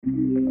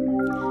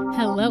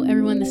Hello,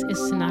 everyone. This is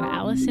Sonata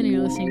Allison, and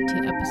you're listening to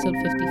episode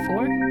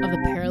 54 of the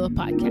Parallel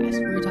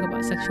Podcast, where we talk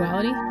about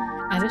sexuality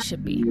as it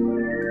should be.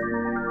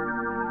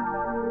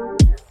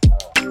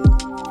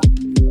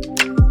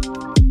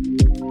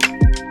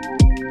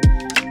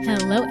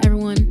 Hello,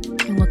 everyone,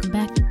 and welcome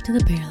back to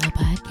the Parallel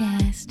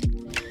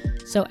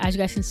Podcast. So, as you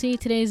guys can see,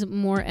 today's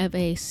more of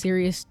a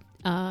serious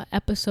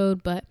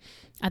episode, but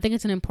I think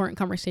it's an important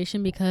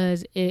conversation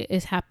because it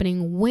is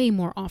happening way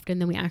more often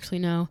than we actually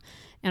know.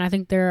 And I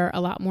think there are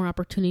a lot more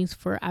opportunities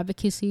for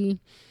advocacy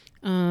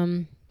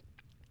that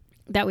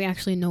we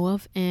actually know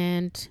of.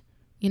 And,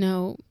 you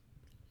know,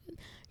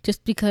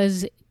 just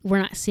because we're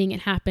not seeing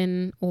it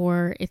happen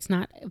or it's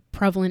not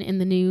prevalent in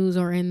the news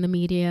or in the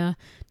media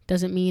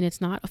doesn't mean it's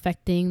not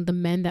affecting the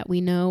men that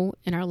we know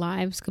in our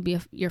lives. Could be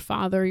your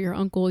father, your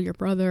uncle, your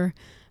brother,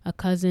 a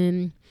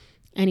cousin,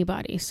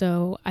 anybody.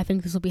 So I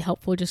think this will be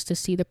helpful just to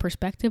see the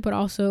perspective, but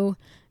also,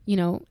 you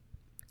know,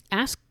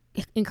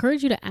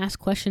 encourage you to ask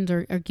questions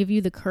or give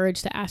you the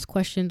courage to ask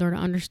questions or to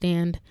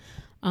understand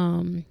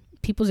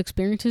people's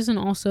experiences and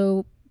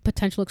also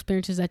potential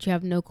experiences that you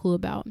have no clue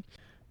about.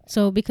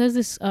 So because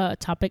this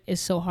topic is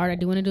so hard, I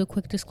do want to do a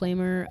quick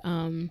disclaimer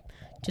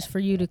just for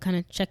you to kind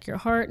of check your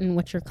heart and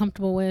what you're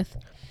comfortable with.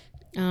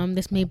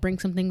 This may bring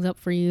some things up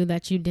for you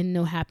that you didn't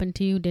know happened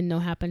to you, didn't know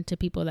happened to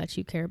people that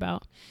you care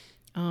about.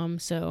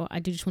 So I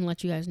do just want to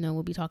let you guys know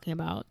we'll be talking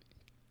about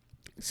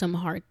some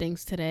hard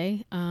things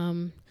today.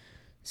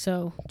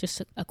 So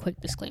just a quick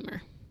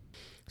disclaimer.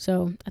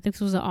 So I think this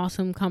was an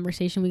awesome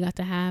conversation we got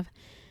to have,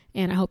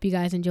 and I hope you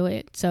guys enjoy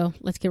it. So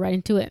let's get right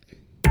into it.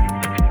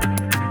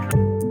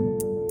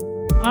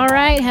 All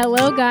right.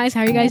 Hello, guys.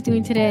 How are you guys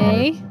doing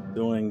today?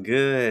 Doing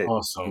good.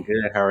 Awesome.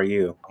 Good. How are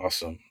you?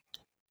 Awesome.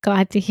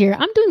 Glad to hear.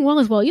 I'm doing well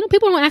as well. You know,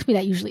 people don't ask me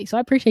that usually, so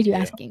I appreciate you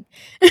asking.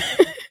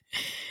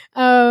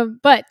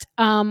 But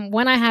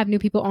when I have new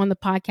people on the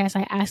podcast,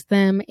 I ask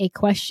them a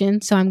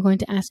question. So I'm going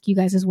to ask you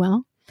guys as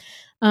well.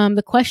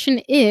 The question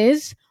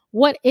is,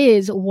 what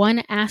is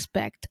one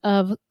aspect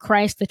of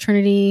Christ, the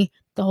Trinity,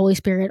 the Holy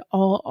Spirit,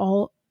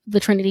 all the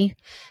Trinity,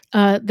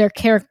 their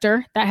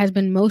character that has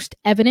been most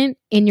evident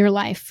in your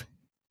life?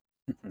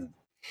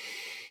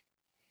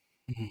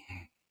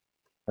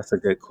 That's a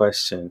good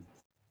question.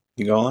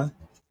 You going?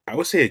 I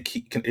would say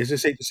is it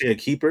safe to say a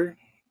keeper?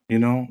 You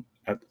know,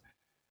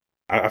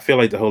 I feel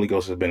like the Holy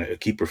Ghost has been a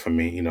keeper for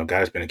me. You know,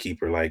 God's been a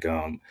keeper. Like,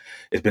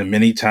 it's been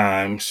many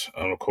times,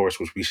 of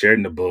course, which we shared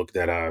in the book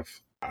that I've,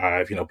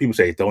 people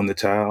say throw in the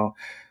towel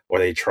or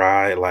they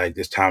try. Like,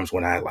 there's times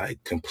when I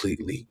like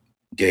completely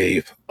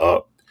gave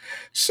up.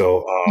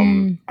 So,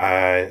 and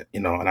I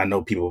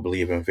know people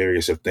believe in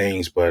various of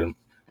things, but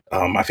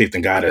my faith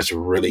in God has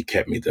really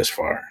kept me this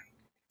far.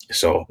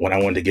 So when I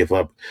wanted to give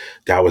up,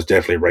 God was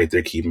definitely right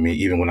there keeping me,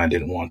 even when I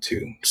didn't want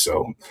to.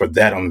 So for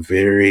that, I'm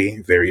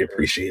very, very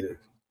appreciative.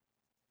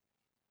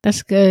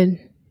 That's good.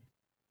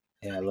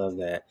 Yeah, I love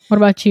that. What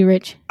about you,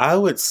 Rich? I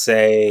would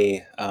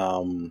say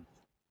the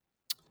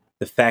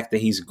fact that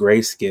he's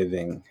grace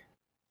giving,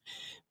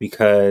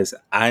 because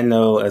I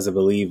know as a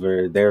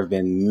believer, there have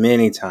been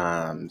many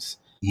times,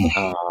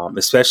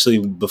 especially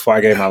before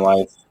I gave my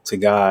life to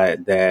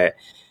God, that,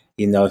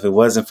 if it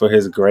wasn't for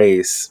his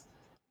grace,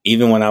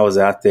 even when I was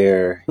out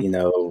there,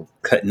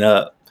 cutting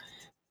up,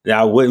 that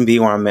I wouldn't be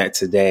where I'm at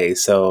today.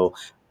 So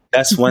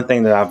that's one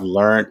thing that I've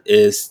learned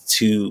is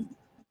to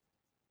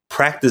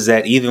practice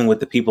that even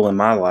with the people in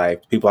my life,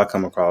 people I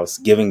come across,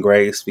 giving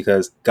grace,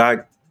 because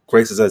God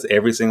graces us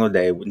every single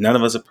day. None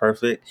of us are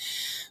perfect.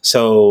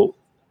 So,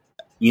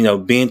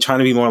 trying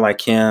to be more like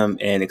him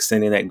and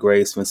extending that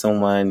grace when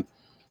someone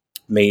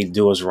may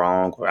do us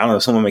wrong, or I don't know,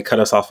 someone may cut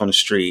us off on the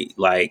street,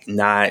 like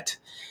not,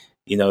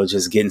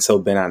 just getting so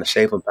bent out of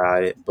shape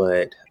about it,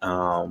 but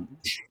trying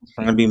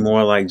to be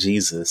more like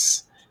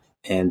Jesus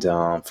and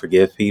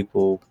forgive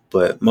people.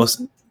 But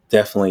most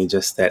definitely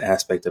just that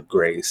aspect of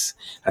grace,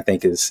 I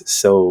think, is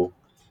so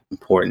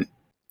important.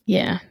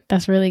 Yeah,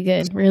 that's really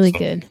good. Really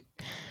good.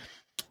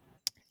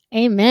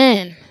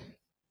 Amen.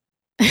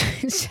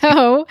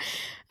 So,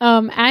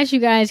 as you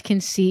guys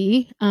can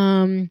see,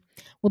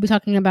 we'll be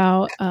talking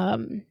about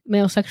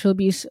male sexual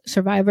abuse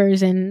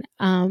survivors, and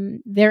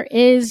there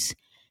is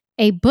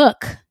a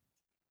book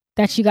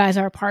that you guys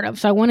are a part of.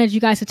 So I wanted you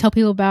guys to tell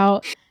people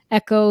about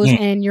Echoes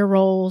and your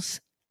roles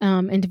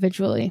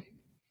individually.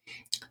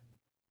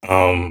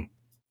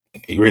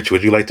 Rich,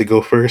 would you like to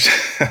go first?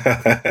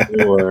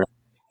 Sure.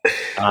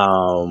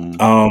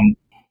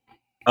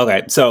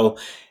 Okay, so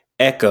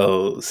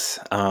Echoes.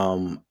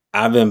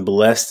 I've been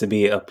blessed to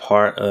be a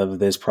part of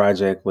this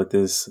project with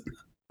this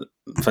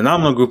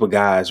phenomenal group of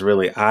guys.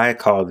 Really, I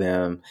call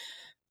them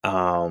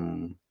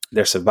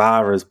they're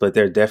survivors, but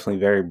they're definitely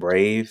very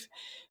brave.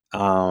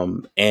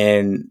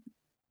 And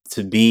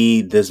to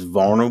be this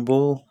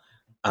vulnerable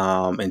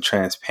and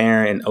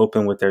transparent and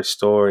open with their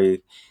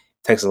story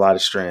takes a lot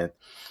of strength.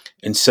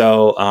 And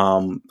so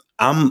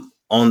I'm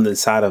on the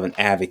side of an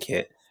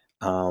advocate.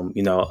 I'm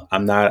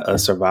not a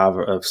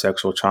survivor of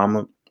sexual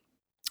trauma.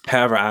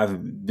 However,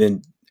 I've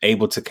been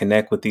able to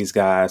connect with these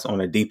guys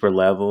on a deeper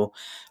level.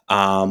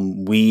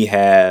 We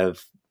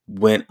have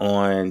went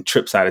on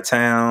trips out of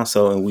town.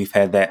 So, and we've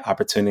had that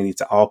opportunity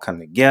to all come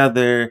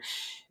together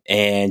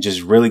and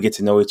just really get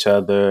to know each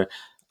other,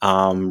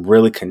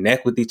 really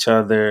connect with each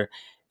other.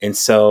 And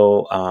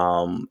so,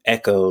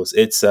 Echoes,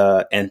 it's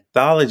a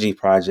anthology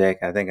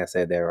project. I think I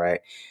said that right.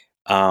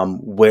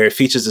 Where it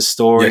features the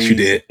Yes, you stories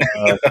did.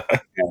 of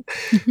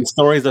the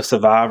stories of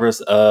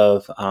survivors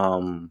of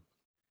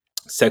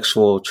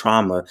sexual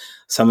trauma.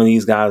 Some of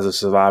these guys are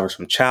survivors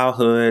from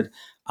childhood.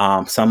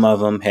 Some of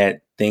them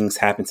had things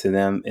happen to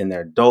them in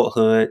their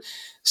adulthood.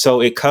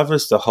 So it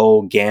covers the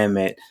whole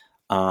gamut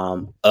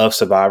of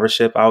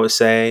survivorship, I would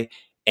say.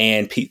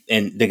 And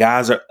the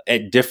guys are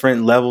at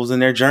different levels in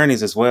their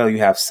journeys as well. You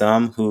have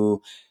some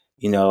who,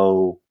 you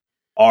know,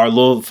 are a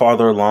little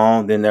farther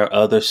along than there are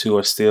others who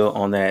are still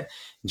on that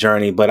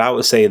journey. But I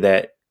would say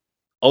that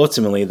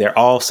ultimately they're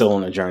all still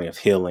on a journey of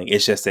healing.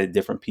 It's just that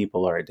different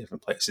people are at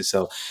different places.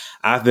 So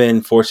I've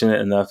been fortunate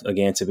enough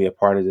again to be a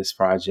part of this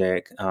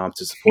project,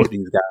 to support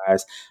these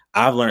guys.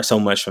 I've learned so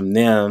much from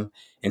them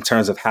in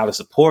terms of how to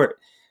support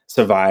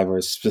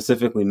survivors,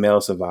 specifically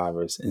male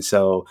survivors. And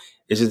so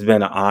it's just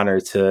been an honor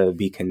to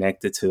be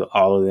connected to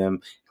all of them,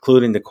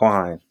 including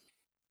Daquan.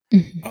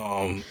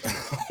 Um,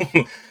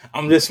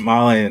 I'm just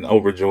smiling and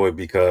overjoyed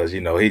because he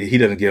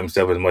doesn't give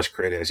himself as much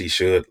credit as he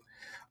should.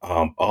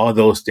 All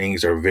those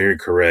things are very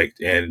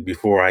correct. And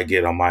before I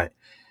get on my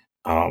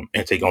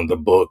intake on the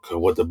book, or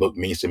what the book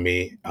means to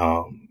me,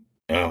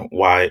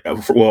 why?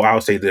 Well, I'll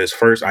say this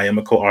first. I am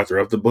a co-author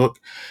of the book.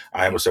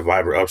 I am a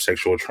survivor of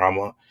sexual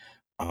trauma.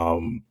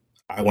 Um,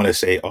 I want to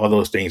say all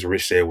those things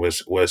Rich said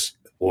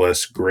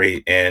was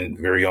great and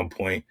very on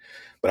point.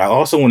 But I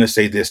also want to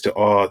say this to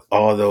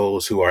all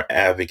those who are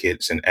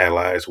advocates and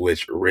allies,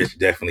 which Rich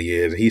definitely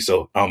is. He's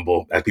so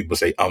humble, as people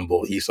say,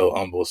 humble. He's so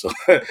humble. So,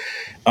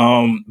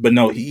 but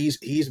no,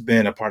 he's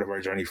been a part of our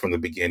journey from the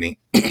beginning.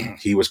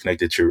 He was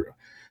connected to,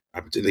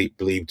 I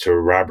believe, to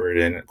Robert,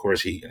 and of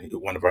course, he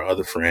one of our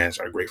other friends,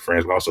 our great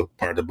friends, but also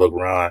part of the book,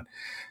 Ron.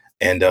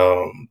 And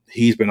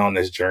he's been on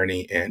this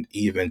journey and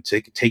even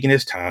taking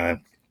his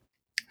time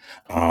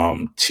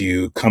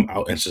to come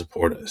out and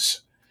support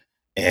us.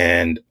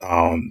 And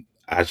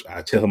I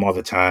tell him all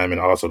the time, and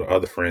also the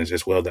other friends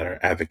as well that are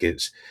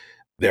advocates.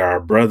 They're our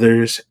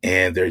brothers,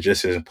 and they're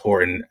just as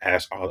important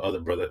as all the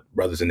other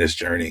brothers in this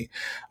journey.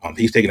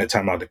 He's taking the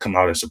time out to come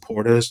out and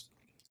support us.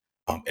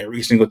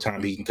 Every single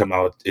time he can come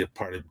out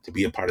to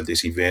be a part of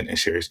this event and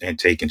share his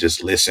intake and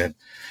just listen,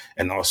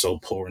 and also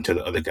pour into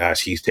the other guys.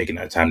 He's taking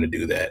that time to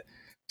do that.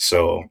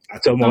 So I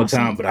tell him all the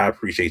time, Awesome. but I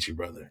appreciate you,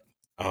 brother.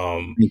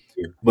 Um, Thank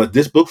you. but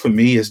this book for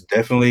me is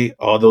definitely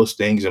all those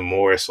things and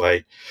more. It's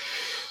like,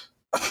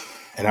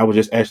 and I was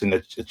just actually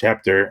in the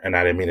chapter, and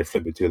I didn't mean to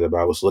flip it to the, but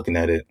I was looking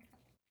at it,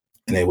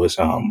 and it was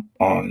on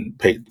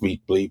page,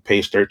 we believe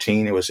page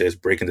 13. It was says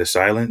breaking the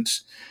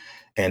silence,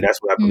 and that's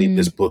what I believe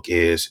this Mm, book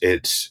is.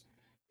 It's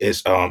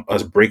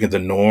us breaking the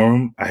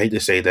norm. I hate to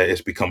say that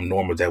it's become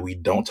normal that we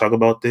don't talk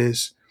about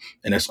this,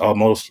 and it's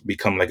almost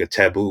become like a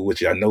taboo,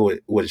 which I know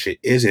which it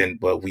isn't,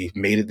 but we've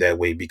made it that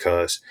way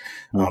because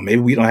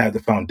maybe we don't have the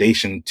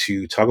foundation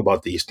to talk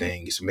about these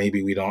things.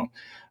 Maybe we don't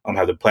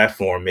have the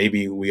platform.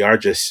 Maybe we are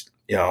just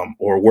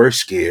or we're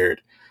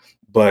scared,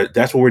 but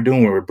that's what we're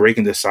doing. We're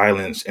breaking the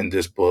silence in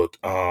this book.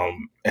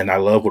 And I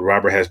love what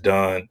Robert has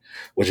done,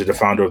 which is the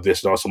founder of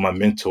this and also my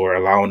mentor,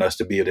 allowing us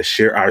to be able to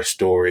share our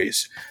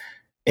stories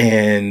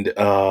and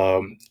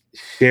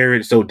share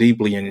it so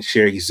deeply and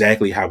share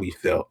exactly how we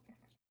felt.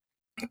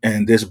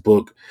 And this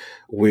book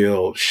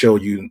will show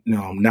you,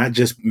 not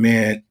just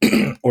men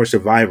or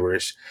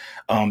survivors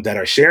that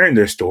are sharing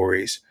their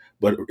stories,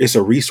 but it's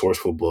a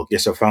resourceful book.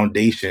 It's a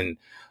foundation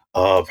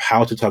of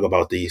how to talk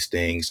about these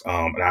things.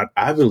 And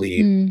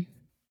mm,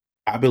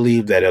 I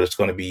believe that it's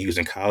going to be used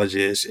in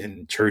colleges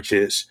and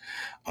churches,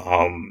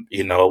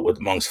 with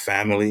amongst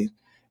family,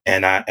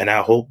 and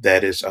I hope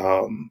that it's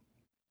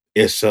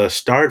a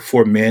start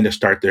for men to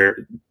start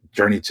their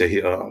journey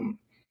to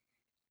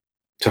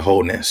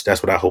wholeness.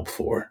 That's what I hope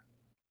for.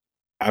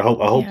 I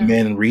hope yeah.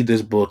 men read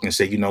this book and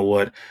say, you know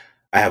what,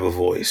 I have a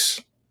voice.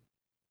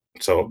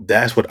 So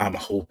that's what I'm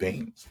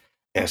hoping.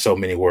 In so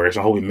many words,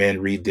 I'm hoping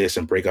men read this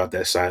and break out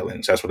that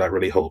silence. That's what I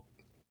really hope.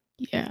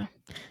 Yeah.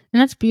 And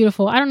that's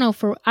beautiful. I don't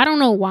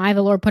know why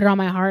the Lord put it on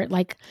my heart,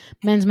 like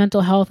men's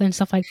mental health and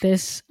stuff like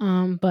this.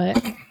 But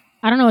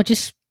I don't know,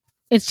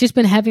 it's just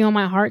been heavy on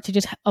my heart to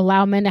just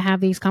allow men to have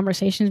these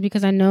conversations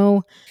because I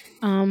know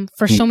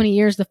for so many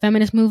years the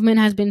feminist movement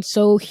has been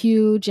so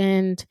huge,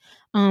 and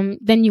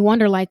then you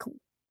wonder like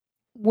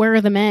where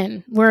are the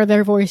men? Where are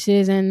their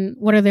voices and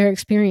what are their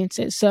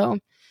experiences? So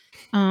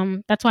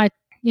that's why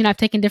I've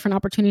taken different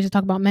opportunities to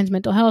talk about men's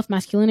mental health,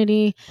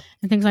 masculinity,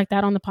 and things like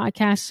that on the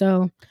podcast.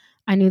 So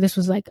I knew this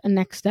was like a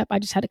next step. I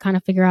just had to kind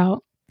of figure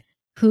out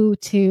who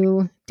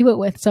to do it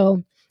with.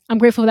 So I'm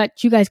grateful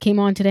that you guys came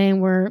on today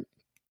and were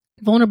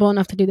vulnerable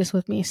enough to do this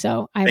with me.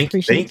 So I Thank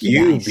appreciate you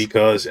you guys.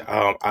 because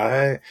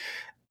I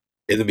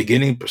in the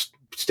beginning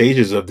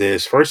stages of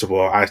this, first of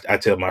all, I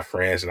tell my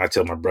friends and I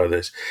tell my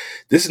brothers,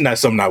 this is not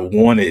something I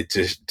wanted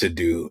to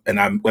do.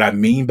 And what I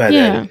mean by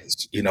that Yeah.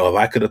 is, if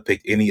I could have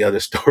picked any other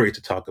story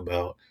to talk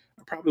about,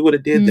 probably would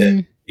have did that,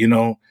 Mm. you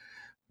know.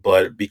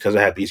 But because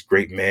I have these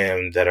great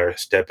men that are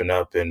stepping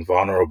up and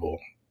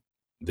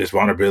this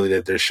vulnerability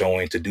that they're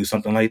showing to do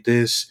something like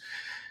this.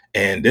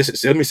 And this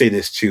is, let me say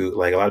this too.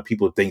 Like, a lot of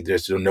people think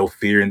there's no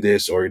fear in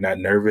this or you're not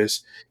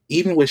nervous.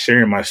 Even with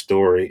sharing my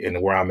story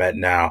and where I'm at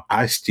now,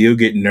 I still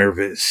get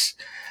nervous.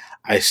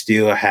 I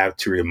still have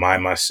to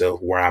remind myself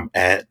where I'm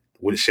at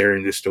with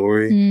sharing this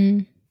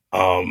story.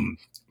 Mm.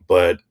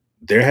 But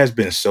there has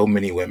been so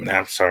many women.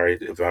 I'm sorry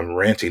if I'm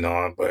ranting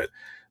on, but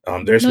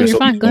there's No, been you're so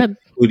many fine. Go women, ahead.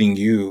 including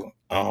you,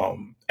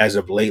 as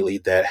of lately,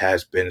 that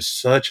has been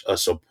such a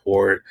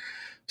support.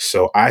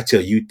 So I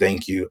tell you,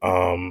 thank you.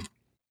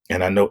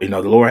 And I know,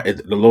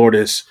 the Lord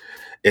is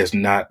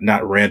not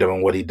random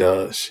in what He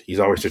does. He's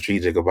always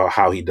strategic about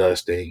how He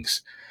does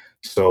things.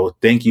 So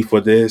thank you for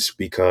this,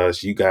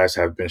 because you guys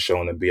have been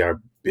shown to be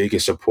our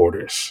biggest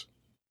supporters,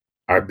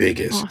 our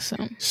biggest.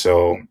 Awesome.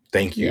 So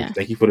thank you, Yeah.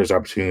 thank you for this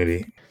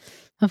opportunity.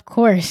 Of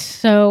course.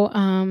 So,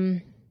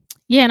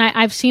 yeah, and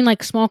I've seen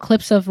like small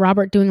clips of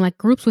Robert doing like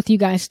groups with you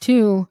guys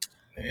too.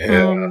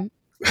 Yeah,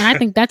 And I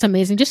think that's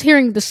amazing. Just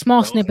hearing the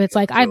small those are snippets,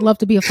 no like I'd joke. love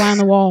to be a fly on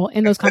the wall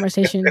in those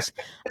conversations.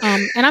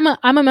 And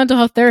I'm a mental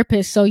health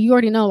therapist, so you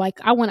already know, like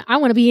I want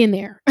to be in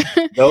there.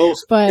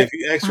 Those, But if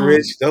you ask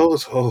Rich,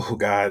 those, oh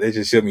God, they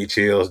just give me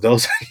chills.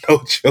 Those are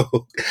no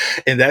joke.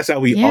 And that's how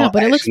we yeah, all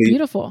but it looks actually,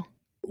 beautiful.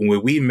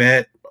 when we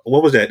met,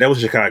 what was that? That was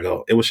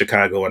Chicago. It was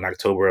Chicago in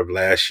October of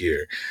last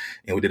year.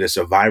 And we did a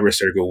Survivor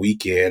Circle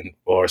weekend,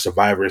 or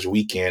Survivors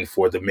weekend,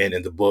 for the men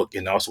in the book.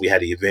 And also we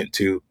had the event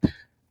too.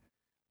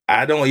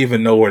 I don't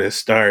even know where to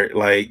start.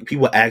 Like,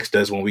 people asked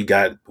us when we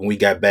got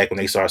back, when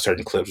they saw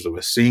certain clips of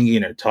us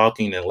singing or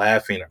talking and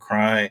laughing or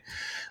crying,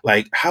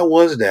 like, how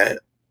was that?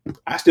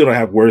 I still don't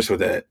have words for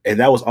that. And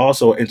that was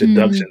also an Mm.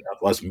 introduction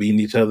of us meeting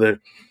each other.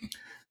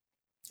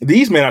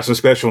 These men are some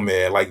special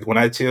men. Like, when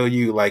I tell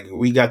you, like,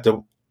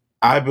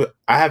 I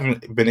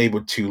haven't been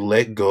able to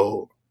let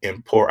go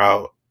and pour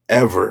out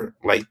ever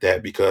like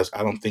that, because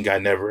I don't think I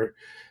never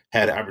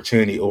had an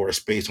opportunity or a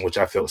space in which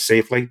I felt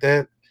safe like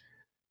that.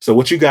 So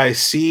what you guys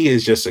see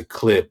is just a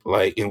clip,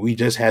 like, and we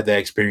just had that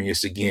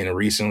experience again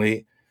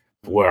recently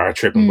for our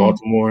trip in Mm.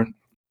 Baltimore.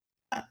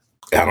 I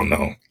don't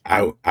know.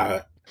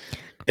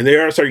 And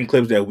there are certain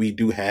clips that we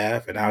do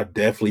have, and I'll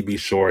definitely be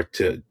sure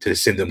to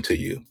send them to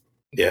you.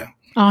 Yeah.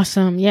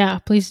 Awesome. Yeah,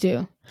 please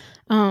do.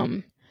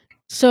 Um,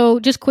 so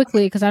just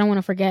quickly, because I don't want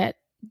to forget,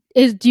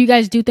 do you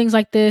guys do things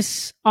like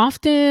this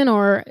often,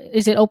 or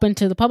is it open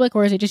to the public,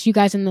 or is it just you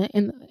guys in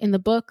the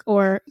book,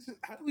 or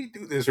How do we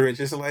do this, Rich?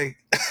 It's like,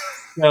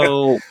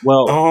 So,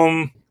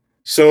 well,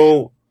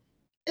 so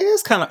it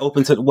is kind of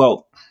open to,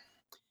 well,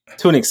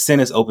 to an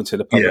extent, it's open to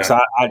the public. yeah, So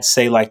I'd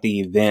say like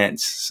the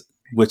events,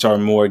 which are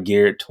more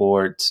geared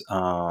towards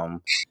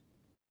um,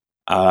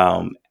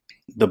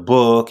 the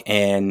book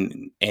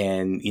and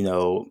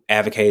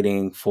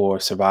advocating for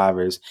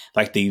survivors,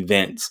 like the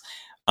events.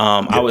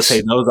 I would say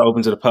yes, those are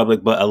open to the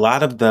public, but a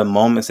lot of the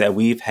moments that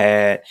we've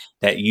had,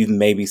 that you've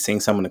maybe seen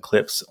some of the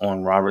clips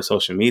on Robert's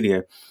social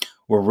media,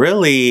 were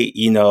really,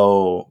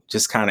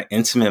 just kind of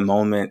intimate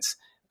moments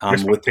they're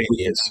with the group of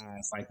spontaneous.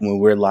 guys, like when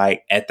we're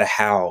like at the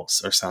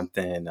house or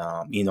something,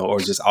 or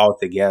just all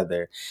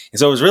together. And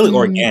so it was really mm,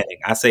 organic.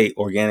 I say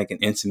organic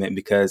and intimate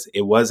because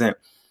it wasn't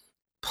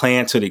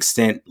planned to the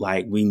extent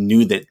like we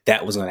knew that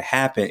that was going to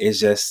happen. It's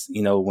just,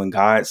 when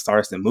God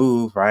starts to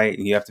move, right,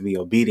 and you have to be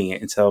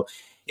obedient. And so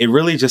it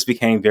really just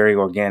became very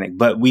organic.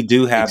 But we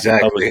do have the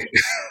public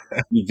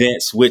Exactly.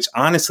 events, which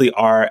honestly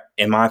are,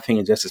 in my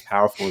opinion, just as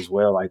powerful as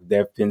well. Like,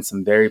 there have been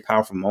some very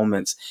powerful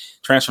moments,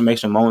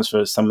 transformational moments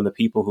for some of the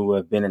people who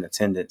have been in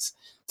attendance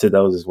to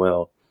those as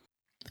well.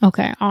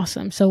 okay,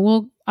 awesome.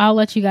 So I'll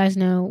let you guys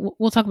know.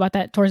 We'll talk about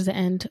that towards the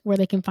end where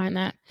they can find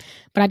that.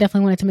 But I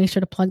definitely wanted to make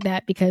sure to plug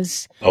that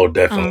because, Oh,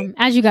 definitely.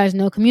 as you guys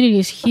know, community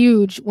is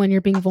huge when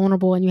you're being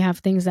vulnerable and you have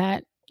things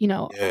that were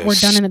done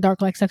Yes. in the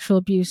dark, like sexual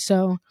abuse.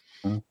 So,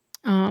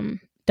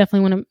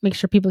 definitely want to make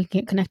sure people can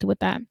get connected with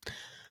that.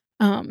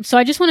 So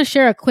I just want to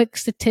share a quick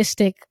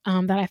statistic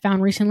that I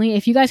found recently.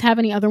 If you guys have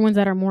any other ones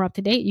that are more up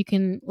to date, you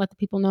can let the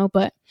people know.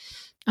 But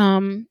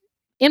in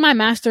my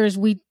master's,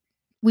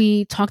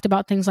 we talked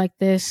about things like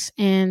this,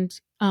 and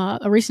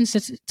a recent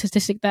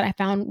statistic that I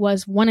found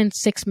was 1 in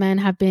 6 men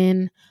have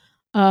been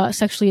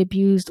sexually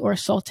abused or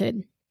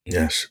assaulted.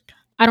 Yes.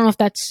 I don't know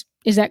if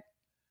is that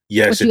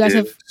Yes, what you it guys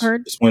is. have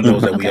heard? It's one of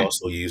those that we Okay.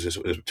 also use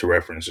to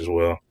reference as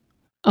well.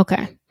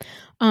 Okay.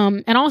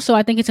 And also,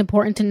 I think it's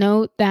important to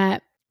note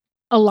that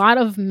a lot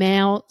of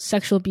male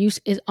sexual abuse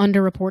is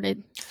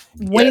underreported,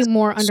 way Yes.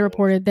 more So,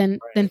 underreported than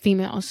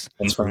females.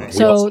 That's right. we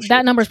also So share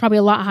that number is probably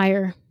a lot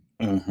higher,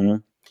 hmm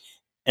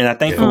And I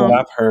think Yeah, from what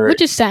I've heard,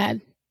 which is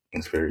sad,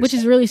 it's very which sad.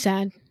 is really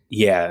sad.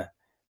 yeah,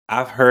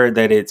 I've heard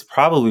that it's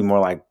probably more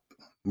like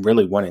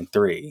really 1 in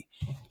 3,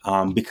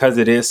 because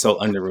it is so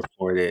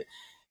underreported.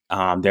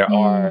 There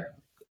are, Mm,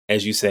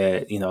 as you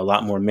said, a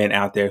lot more men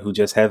out there who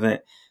just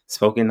haven't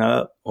spoken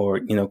up or,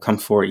 come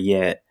forward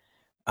yet,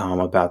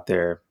 about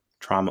their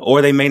trauma,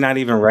 or they may not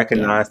even yeah.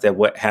 recognize that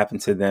what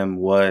happened to them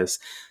was,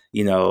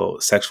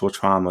 sexual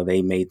trauma.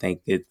 They may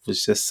think it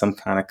was just some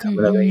kind of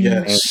coming of age Hmm.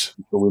 thing. Yes.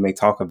 we may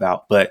talk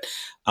about. But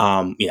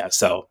yeah,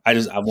 so I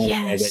want to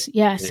add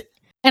Yes.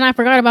 And I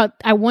forgot about,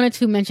 I wanted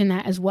to mention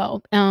that as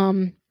well.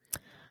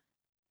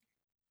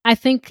 I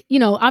think,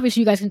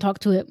 obviously you guys can talk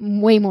to it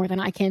way more than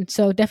I can,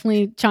 so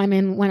definitely chime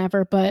in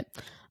whenever. But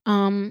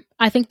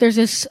I think there's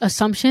this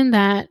assumption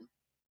that,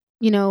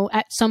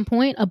 at some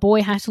point a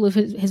boy has to lose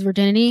his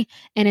virginity,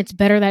 and it's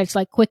better that it's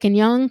like quick and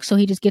young, so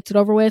he just gets it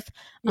over with.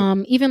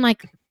 Even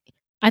like,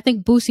 I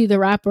think Boosie the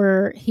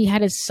rapper, he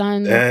had his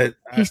son. That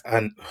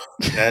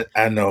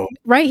I know.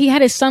 Right, he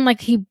had his son,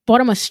 like he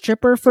bought him a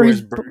stripper for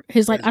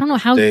his like, I don't know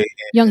how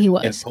young he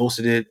was, and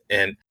posted it.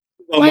 And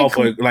I'm all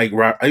for like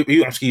Rob.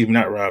 Excuse me,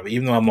 not Rob.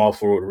 Even though I'm all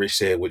for what Rich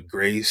said with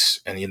grace,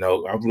 and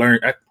I've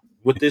learned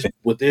with this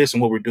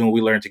and what we're doing,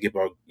 we learn to give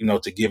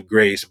to give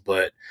grace.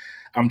 But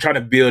I'm trying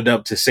to build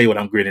up to say what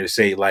I'm going to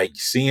say, like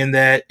seeing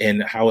that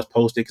and how it's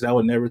posted, because I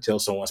would never tell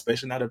someone,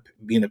 especially not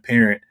being a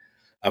parent,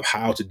 of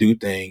how to do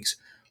things.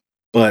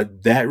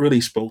 But that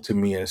really spoke to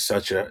me in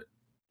such a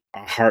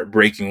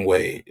heartbreaking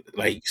way,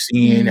 like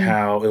seeing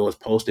how it was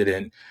posted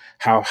and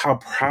how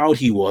proud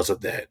he was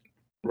of that,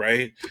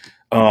 right?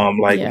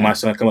 Like my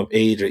son come of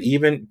age, or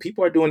even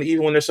people are doing it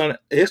even when their son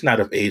is not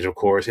of age, of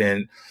course,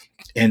 and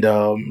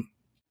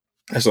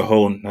that's a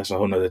whole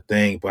nother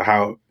thing. But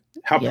how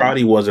proud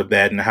he was of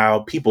that, and how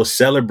people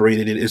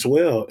celebrated it as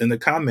well in the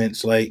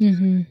comments, like,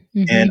 and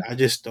I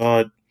just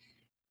thought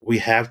we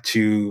have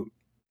to,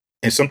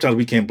 and sometimes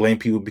we can't blame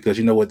people, because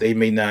you know what, they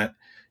may not,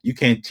 you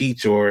can't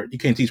teach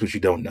what you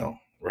don't know,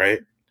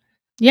 right?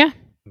 Yeah.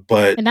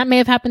 But and that may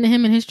have happened to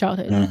him in his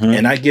childhood.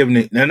 And not giving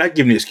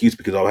the excuse,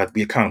 because I'll have to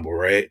be accountable,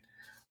 right?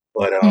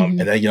 But and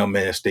that young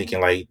man is thinking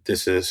like,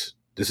 this is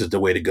the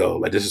way to go.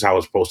 Like, this is how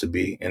it's supposed to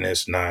be, and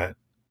it's not.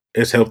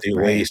 It's healthy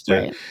ways to.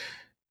 Right.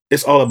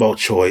 It's all about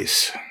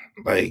choice,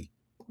 like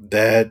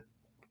that.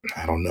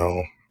 I don't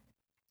know.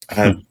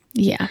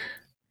 Yeah.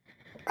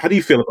 How do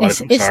you feel about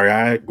it? I'm sorry,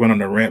 I went on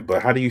a rant,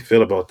 but how do you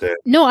feel about that?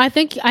 No, I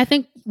think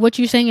what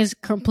you're saying is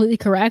completely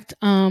correct.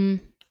 At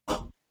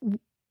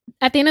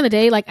the end of the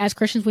day, like as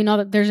Christians, we know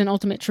that there's an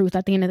ultimate truth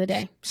at the end of the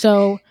day.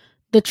 So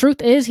the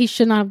truth is, he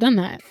should not have done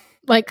that.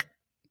 Like,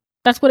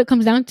 that's what it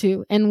comes down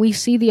to. And we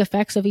see the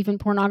effects of even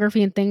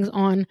pornography and things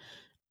on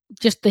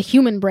just the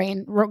human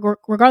brain,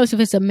 regardless if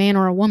it's a man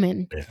or a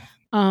woman,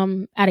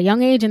 at a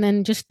young age, and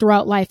then just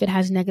throughout life, it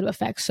has negative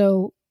effects.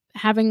 So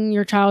having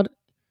your child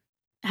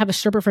have a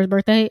stripper for his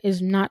birthday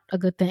is not a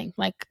good thing.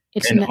 Like,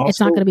 it's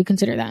not going to be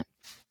considered that.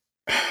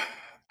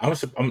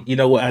 You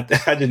know what?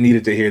 I just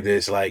needed to hear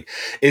this. Like,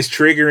 it's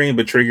triggering,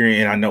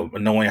 and I know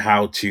knowing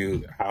how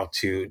to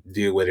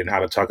deal with it and how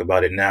to talk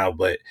about it now,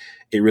 but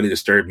it really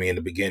disturbed me in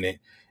the beginning.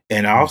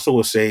 And I also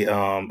will say,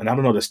 and I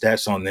don't know the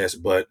stats on this,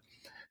 but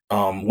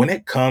when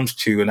it comes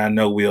to, and I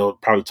know we'll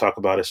probably talk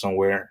about it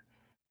somewhere,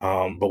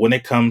 but when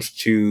it comes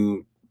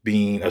to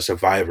being a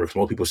survivor, because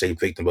most people say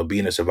victim, but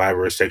being a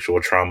survivor of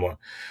sexual trauma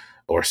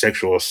or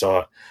sexual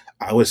assault,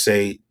 I would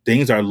say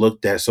things are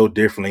looked at so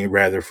differently,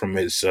 rather from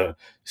it's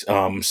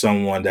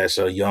someone that's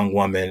a young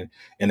woman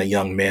and a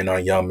young man, or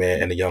a young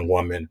man and a young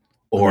woman,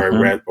 or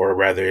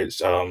rather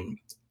it's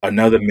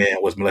another man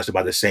was molested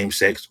by the same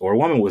sex, or a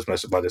woman was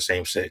molested by the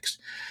same sex.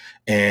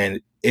 And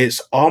it's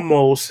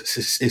almost,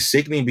 it's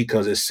sickening,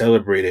 because it's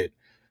celebrated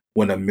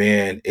when a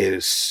man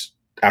is,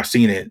 I've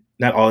seen it,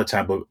 not all the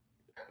time, but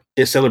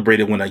it's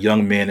celebrated when a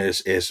young man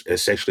is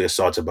sexually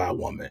assaulted by a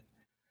woman.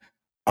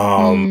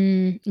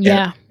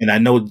 Yeah. And I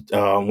know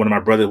one of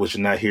my brothers, which is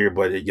not here,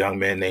 but a young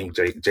man named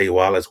Jay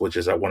Wallace, which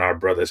is one of our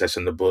brothers that's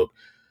in the book,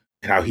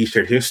 and how he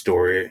shared his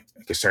story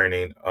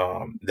concerning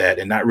that,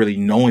 and not really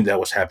knowing that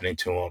was happening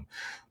to him.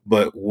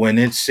 But when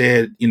it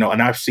said, and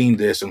I've seen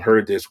this and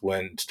heard this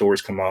when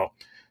stories come out,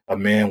 a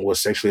man was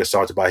sexually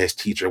assaulted by his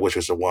teacher, which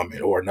was a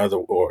woman, or another,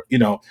 or,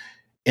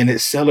 and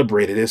it's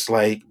celebrated. It's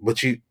like,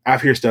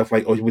 I've heard stuff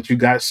like, oh, but you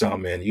got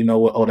some, and you know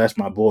what? Oh, that's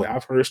my boy.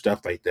 I've heard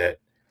stuff like that.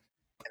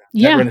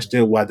 Never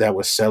understood why that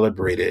was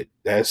celebrated.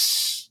 I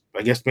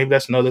guess maybe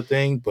that's another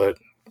thing, but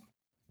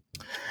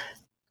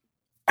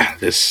I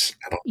don't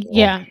know.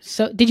 Yeah.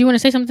 So did you want to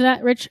say something to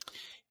that, Rich?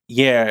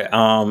 Yeah.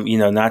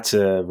 Not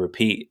to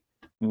repeat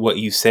what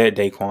you said,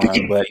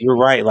 Daquan, but you're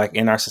right. Like,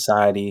 in our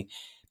society,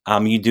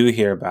 you do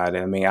hear about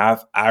it. I mean,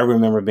 I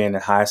remember being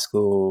in high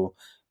school,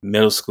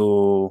 middle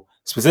school,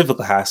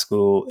 specifically high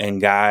school,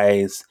 and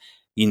guys,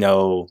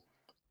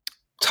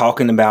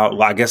 talking about,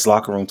 well, I guess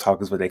locker room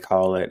talk is what they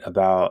call it,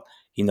 about,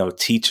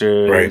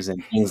 teachers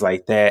and things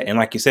like that. And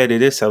like you said,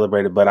 it is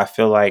celebrated, but I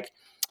feel like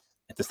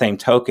at the same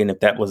token,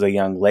 if that was a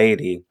young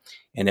lady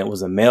and it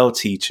was a male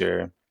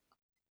teacher,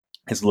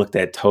 it's looked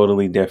at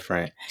totally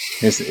different.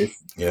 It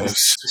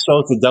shows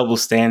the double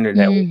standard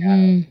that we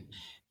have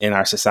in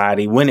our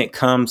society when it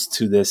comes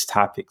to this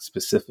topic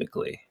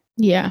specifically.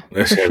 Yeah,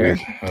 for sure.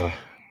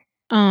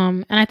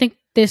 And I think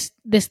this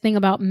thing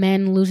about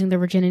men losing their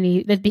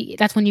virginity,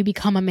 that's when you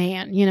become a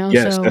man,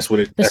 Yes, so that's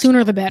what the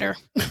sooner the better.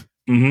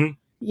 Mm-hmm.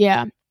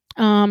 Yeah.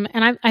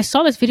 And I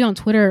saw this video on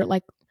Twitter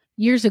like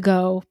years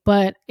ago,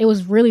 but it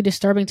was really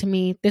disturbing to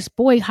me. This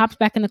boy hops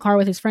back in the car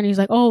with his friend. He's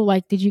like, "Oh,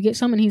 like, did you get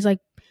some?" And he's like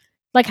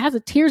has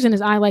the tears in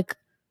his eye, like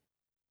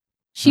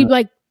she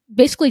like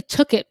basically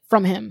took it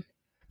from him.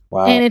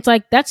 Wow. And it's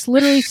like, that's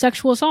literally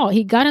sexual assault.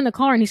 He got in the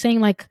car and he's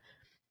saying like,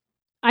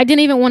 I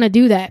didn't even want to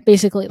do that.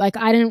 Basically, like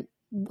I didn't.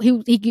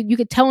 You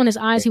could tell in his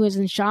eyes he was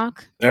in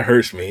shock. That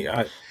hurts me.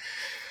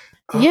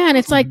 Yeah, and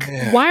it's like,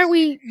 man. why are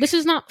we? This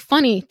is not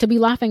funny to be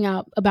laughing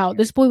about.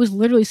 This boy was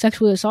literally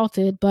sexually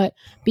assaulted, but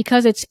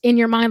because it's in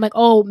your mind, like,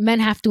 oh, men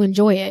have to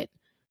enjoy it.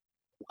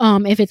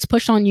 If it's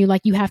pushed on you,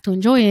 like you have to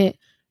enjoy it.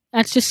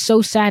 That's just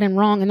so sad and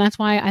wrong, and that's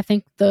why I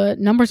think the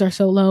numbers are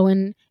so low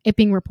and it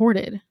being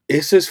reported.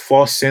 It's this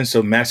false sense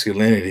of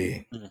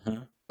masculinity,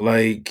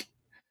 like,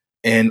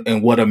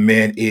 and what a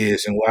man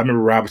is. And I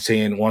remember Robert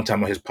saying one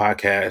time on his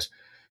podcast,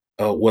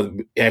 what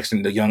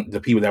asking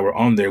the people that were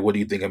on there, what do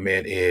you think a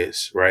man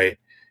is, right?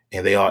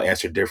 And they all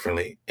answered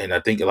differently. And I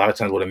think a lot of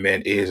times what a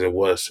man is, it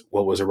was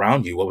what was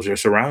around you, what was your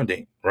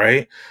surrounding,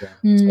 right?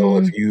 So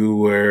if you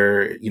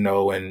were, in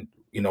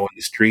the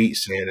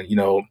streets and,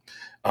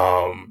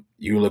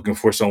 you were looking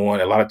for someone,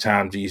 a lot of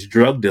times these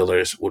drug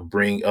dealers would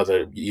bring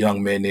other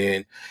young men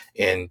in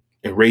and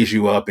raise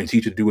you up and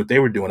teach you to do what they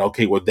were doing.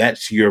 Okay, well,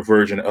 that's your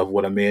version of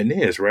what a man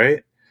is,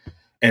 right?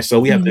 And so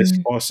we have this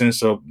false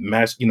sense of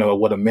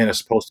what a man is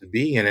supposed to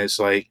be. And it's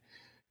like,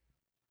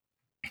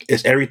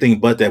 it's everything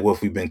but that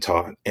what we've been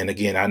taught. And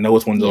again, I know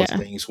it's one of those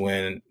things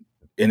and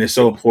it's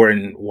so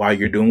important why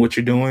you're doing what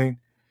you're doing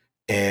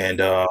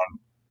and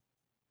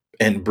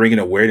bringing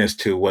awareness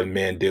to what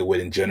men deal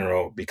with in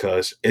general,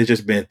 because it's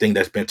just been a thing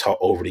that's been taught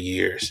over the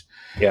years.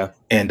 Yeah.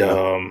 And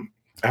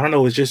I don't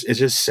know, it's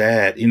just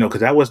sad,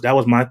 because that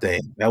was my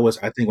thing. That was,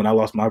 I think, when I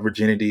lost my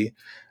virginity,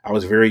 I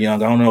was very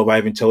young. I don't know if I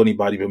even told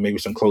anybody, but maybe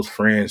some close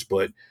friends.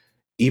 But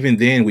even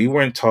then, we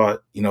weren't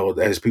taught,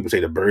 as people say,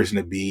 the birds and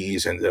the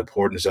bees and the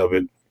importance of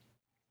it.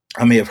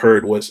 I may have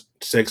heard what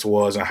sex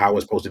was and how it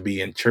was supposed to be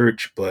in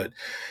church, but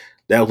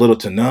that was little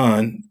to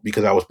none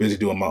because I was busy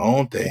doing my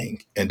own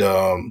thing. And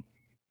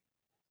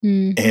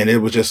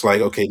it was just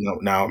like, okay,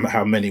 now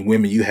how many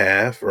women you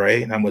have,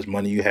 right? How much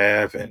money you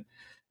have, and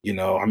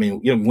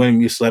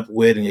women you slept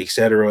with, and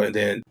etc. And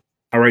then,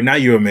 all right, now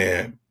you're a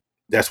man.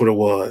 That's what it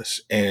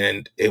was,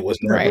 and it was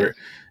never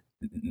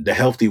the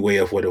healthy way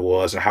of what it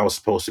was and how it's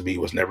supposed to be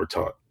was never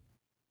taught.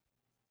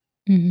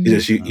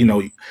 Because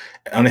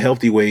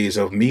unhealthy ways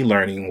of me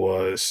learning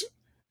was,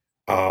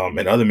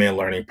 and other men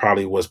learning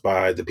probably was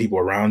by the people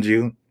around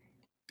you.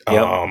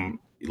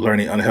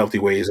 Learning unhealthy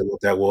ways of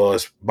what that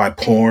was by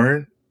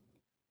porn.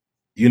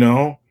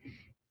 And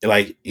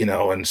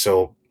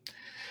so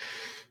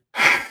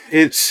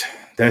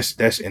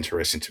that's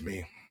interesting to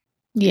me.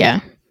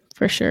 Yeah,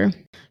 for sure.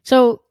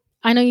 So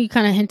I know you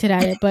kind of hinted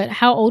at it, but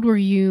how old were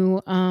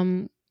you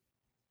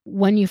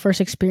when you first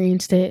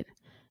experienced it,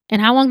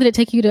 and how long did it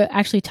take you to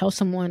actually tell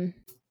someone?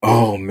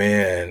 Oh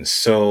man,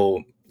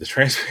 so the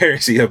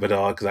transparency of it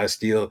all, because I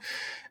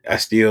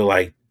still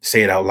like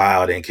say it out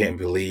loud and can't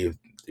believe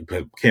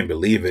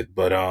it.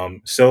 But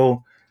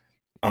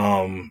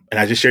and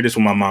I just shared this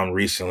with my mom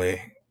recently.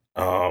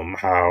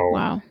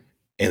 How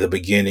in the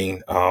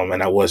beginning,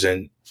 and I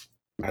wasn't.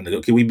 I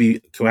know,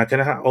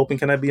 how open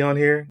can I be on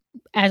here?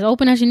 As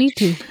open as you need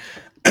to.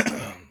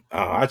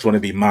 I just want to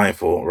be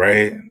mindful,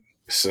 right?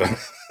 So,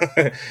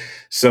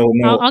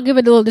 no, I'll give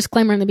it a little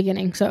disclaimer in the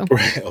beginning. So,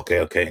 right,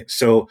 okay.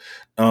 So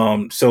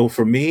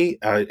for me,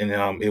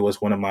 it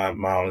was one of my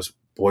mom's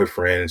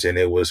boyfriends, and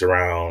it was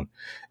around,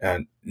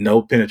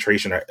 no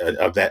penetration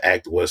of that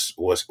act was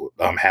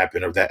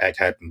happened, or that act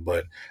happened,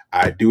 but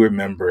I do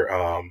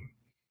remember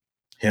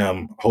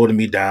him holding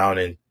me down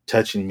and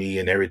touching me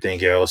and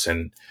everything else,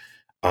 and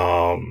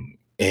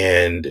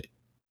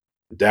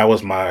that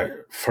was my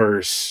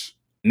first,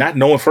 not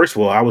knowing. First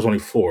of all, I was only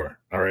 4.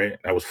 All right,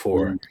 I was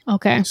 4.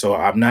 Okay. So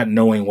I'm not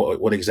knowing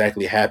what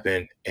exactly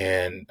happened,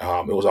 and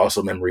it was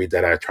also a memory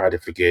that I tried to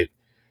forget.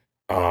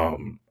 I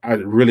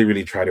really,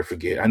 really try to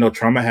forget. I know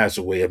trauma has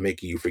a way of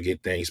making you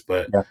forget things,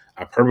 but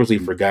I purposely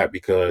forgot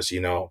because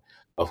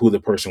of who the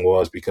person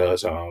was.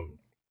 Because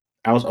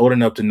I was old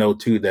enough to know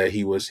too that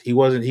he was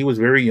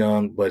very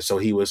young, but so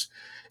he was,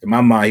 in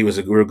my mind, he was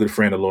a real good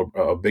friend,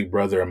 a big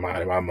brother of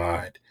mine in my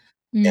mind.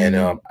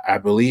 And I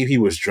believe he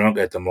was drunk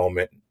at the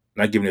moment.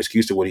 Not giving an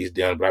excuse to what he's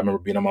done, but I remember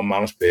being on my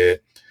mom's bed,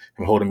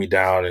 him holding me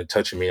down and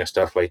touching me and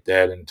stuff like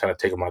that, and trying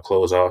to take my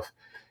clothes off.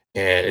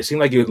 And it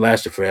seemed like it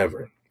lasted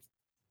forever.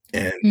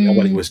 And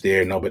nobody was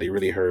there. Nobody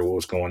really heard what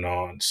was going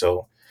on.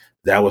 So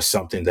that was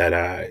something that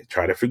I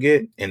try to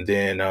forget. And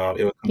then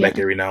it would come back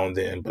every now and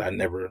then, but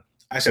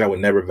I said I would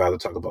never vow to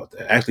talk about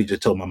that. I actually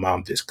just told my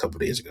mom this a couple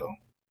of days ago.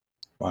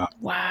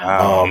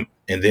 Wow.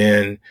 And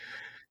then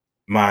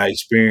my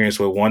experience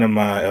with one of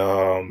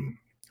my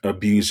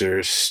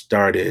abusers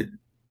started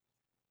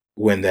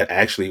when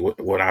I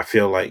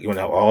feel like,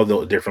 all the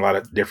a lot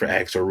of different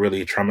acts are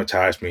really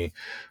traumatized me,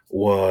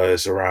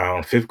 was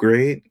around 5th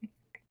grade.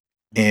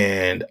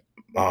 And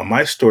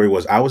my story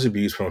was I was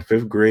abused from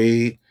 5th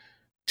grade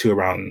to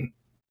around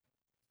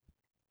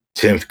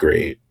 10th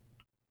grade.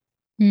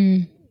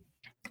 And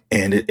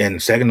in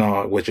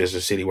Saginaw, which is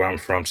the city where I'm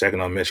from,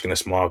 Saginaw, Michigan, a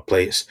small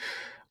place,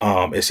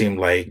 It seemed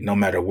like no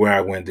matter where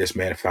I went, this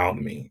man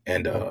found me.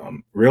 And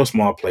real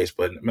small place,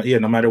 but yeah,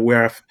 no matter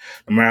where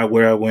I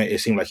went, it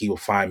seemed like he would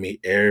find me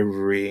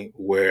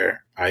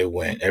everywhere I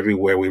went,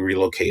 everywhere we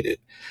relocated.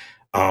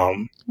 Yeah,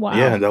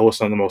 Wow. that was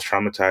some of the most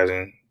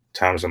traumatizing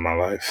times in my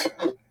life.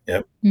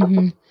 Yep.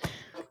 Mm-hmm.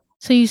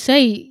 So you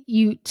say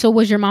so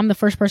was your mom the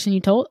first person you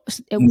told?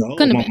 It No,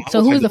 couldn't my have been. mom So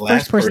was who like was the the first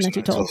last person person that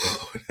you I told?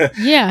 told.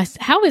 Yes.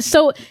 How is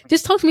so?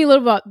 Just talk to me a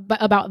little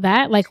about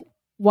that. Like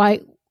why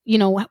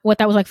what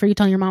that was like for you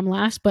telling your mom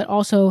last, but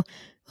also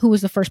who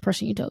was the first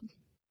person you told?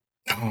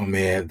 Oh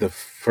man, the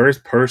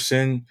first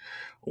person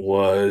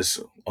was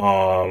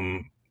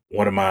one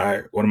of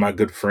my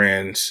good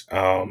friends.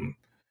 And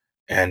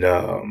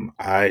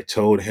I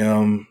told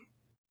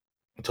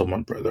my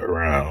brother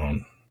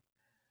around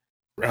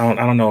I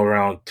don't know,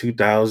 around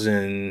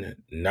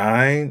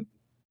 2009.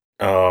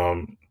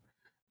 Um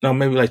no,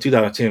 maybe like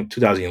 2010,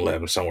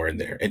 2011, somewhere in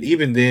there. And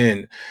even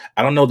then,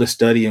 I don't know the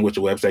study in which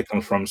the website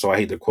comes from, so I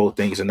hate to quote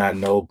things and not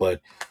know,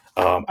 but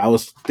I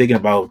was thinking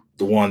about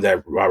the one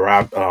that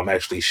Rob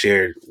actually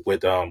shared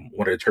with one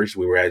of the churches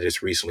we were at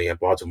just recently in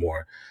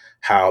Baltimore.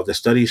 How the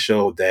study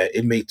showed that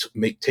it may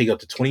take up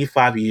to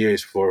 25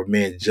 years for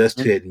men just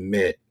to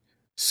admit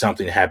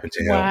something happened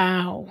to him.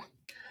 Wow.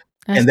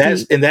 That's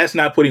deep. And that's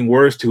not putting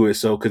words to it.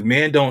 So, because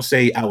men don't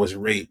say I was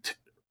raped,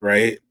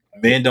 right?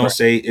 Men don't Right.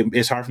 say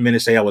it's hard for men to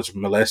say I was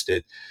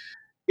molested.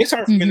 It's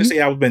hard for men to Mm-hmm. say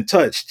I've been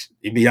touched,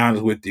 to be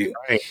honest with you.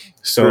 Right.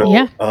 True.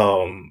 Yeah.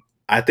 So,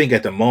 I think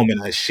at the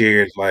moment I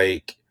shared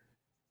like,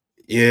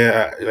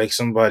 yeah, like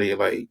somebody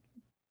like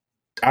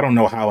I don't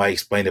know how I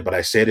explained it, but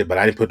I said it, but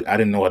I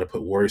didn't know how to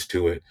put words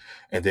to it.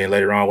 And then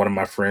later on, one of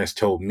my friends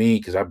told me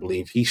because I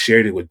believe he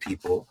shared it with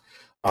people,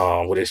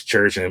 with his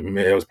church, and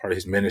it was part of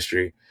his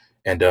ministry,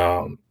 and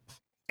and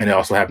it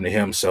also happened to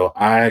him. So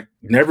I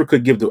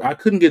couldn't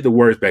give the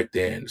words back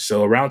then.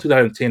 So around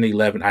 2010,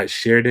 11, I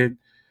shared it,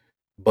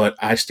 but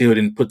I still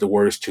didn't put the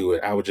words to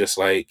it. I was just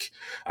like,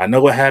 I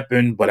know what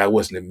happened, but I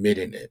wasn't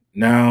admitting it.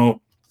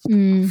 Now, as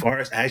Mm. far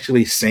as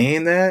actually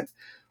saying that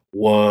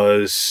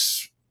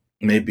was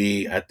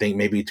I think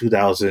maybe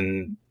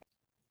 2019.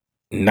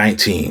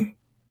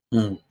 Mm.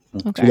 Okay.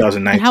 And how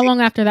 2019.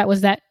 long after that was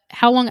that?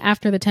 How long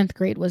after the 10th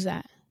grade was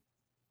that?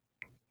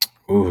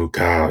 Oh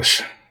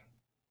gosh.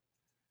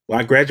 Well,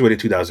 I graduated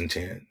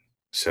 2010.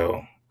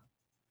 So,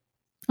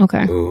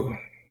 Okay. ooh,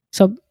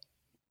 So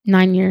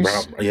 9 years.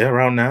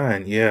 around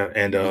 9. Yeah.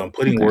 And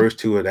putting Okay. words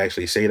to it,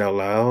 actually say it out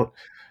loud,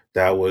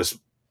 that was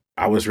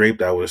I was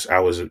raped, I was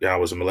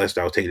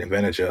molested, I was taken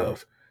advantage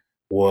of,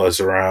 was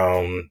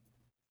around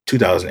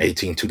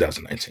 2018,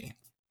 2019.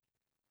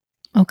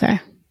 Okay.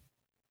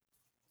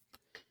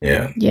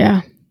 Yeah.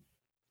 Yeah.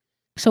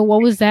 So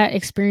what was that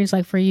experience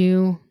like for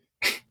you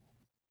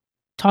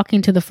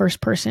talking to the first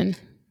person?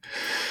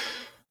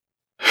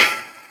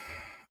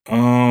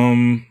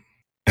 Um,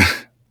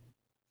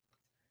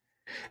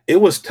 it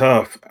was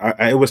tough.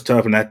 It was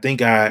tough, and I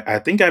think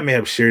I may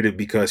have shared it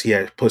because he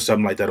had put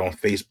something like that on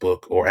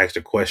Facebook or asked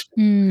a question,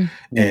 Mm.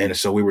 Mm. and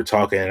so we were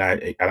talking,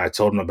 and I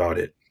told him about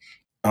it.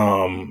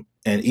 And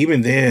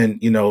even then,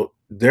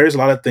 there's a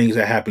lot of things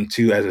that happen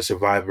too as a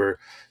survivor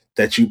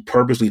that you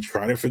purposely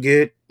try to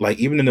forget. Like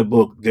even in the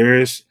book,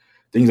 there's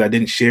things I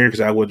didn't share because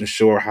I wasn't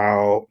sure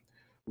how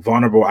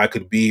vulnerable I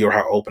could be or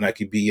how open I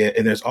could be yet.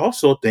 And there's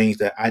also things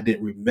that I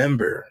didn't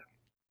remember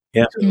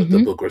Yeah. until the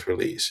Mm-hmm. book was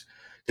released.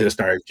 It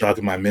started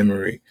jogging my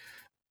memory.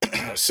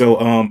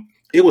 So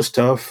it was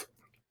tough.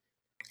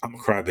 I'm a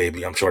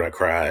crybaby. I'm sure I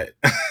cried.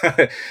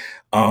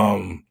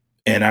 um,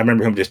 and I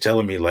remember him just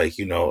telling me, like,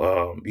 you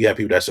have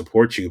people that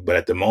support you, but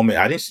at the moment,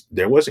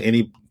 there wasn't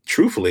any,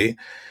 truthfully,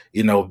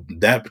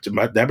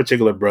 that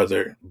particular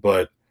brother,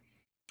 but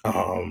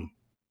um,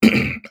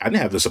 I didn't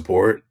have the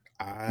support.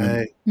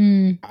 Mm.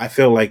 Mm. I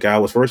feel like I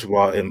was, first of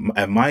all, in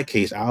my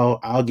case,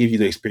 I'll give you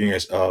the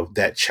experience of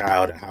that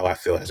child and how I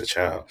felt as a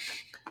child.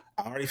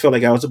 I already felt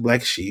like I was a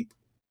black sheep.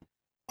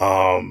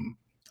 Um,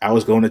 I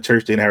was going to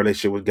church, didn't have a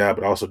relationship with God,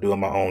 but also doing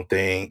my own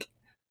thing,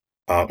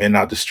 in and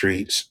out the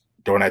streets.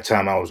 During that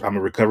time, I'm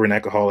a recovering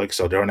alcoholic,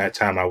 so during that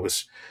time, I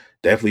was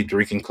definitely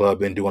drinking,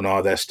 clubbing, doing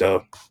all that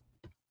stuff.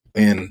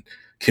 And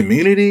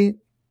community,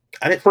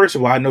 first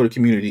of all, I know what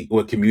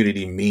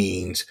community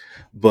means,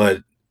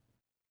 but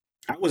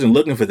I wasn't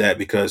looking for that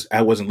because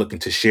I wasn't looking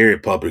to share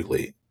it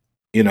publicly,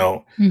 you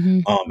know. Mm-hmm.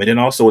 And then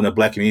also in the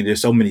black community,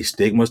 there's so many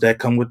stigmas that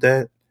come with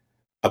that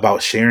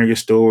about sharing your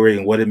story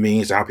and what it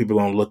means, how people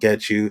are going to look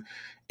at you.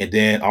 And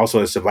then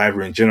also as a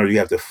survivor in general, you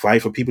have to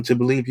fight for people to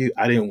believe you.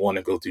 I didn't want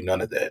to go through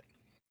none of that.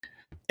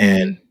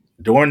 And Mm.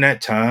 during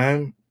that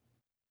time,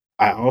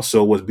 I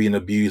also was being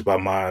abused by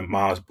my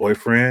mom's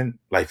boyfriend,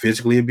 like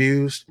physically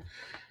abused.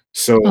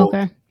 So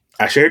Okay.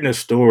 I shared in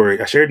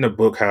the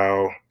book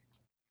how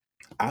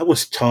I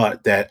was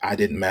taught that I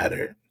didn't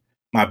matter.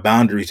 My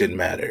boundaries didn't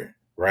matter,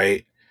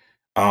 right?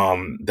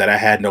 That I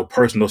had no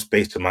personal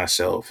space to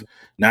myself,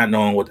 not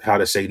knowing how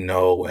to say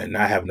no and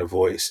not having a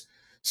voice.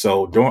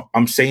 So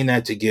I'm saying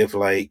that to give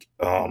like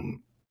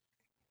um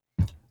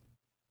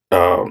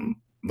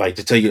like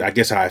to tell you, I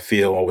guess how I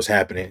feel what was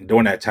happening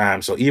during that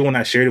time. So even when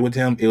I shared it with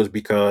him, it was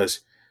because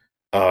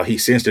he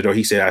sensed it, or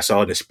he said I saw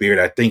it in the spirit.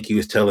 I think he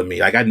was telling me.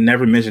 Like I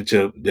never mentioned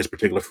to this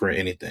particular friend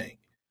anything.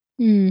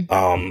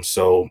 Mm.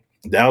 So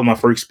that was my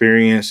first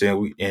experience,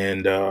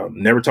 and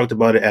never talked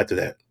about it after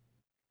that.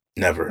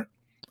 Never.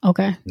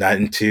 Okay. Not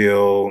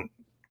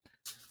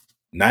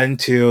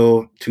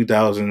until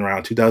 2000,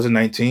 around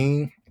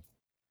 2019,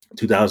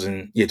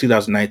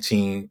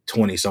 2019,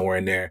 20, somewhere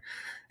in there.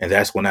 And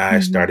that's when I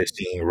Mhm. started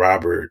seeing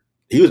Robert.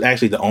 He was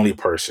actually the only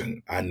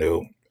person I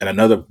knew, and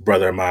another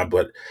brother of mine,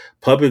 but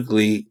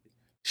publicly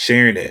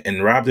sharing it.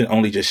 And Rob didn't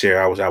only just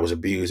share I was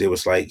abused. It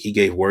was like he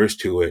gave words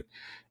to it,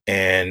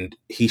 and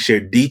he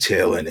shared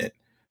detail in it.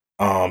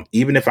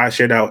 Even if I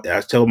shared out, I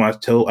was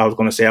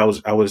going to say I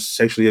was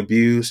sexually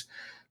abused.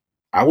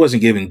 I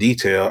wasn't giving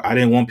detail. I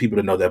didn't want people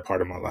to know that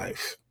part of my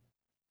life.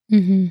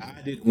 Mhm.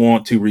 I didn't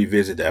want to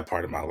revisit that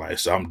part of my life,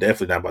 so I'm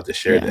definitely not about to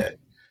share Yeah. that.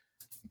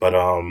 But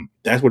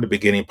that's where the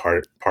beginning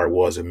part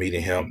was of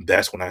meeting him.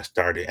 That's when I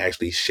started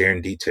actually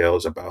sharing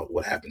details about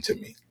what happened to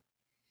me.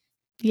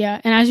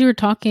 Yeah. And as you were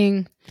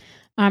talking,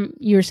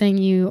 you were saying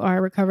you are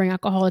a recovering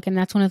alcoholic, and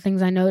that's one of the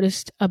things I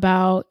noticed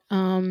about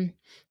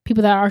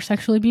people that are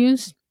sexually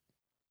abused,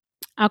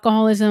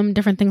 alcoholism,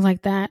 different things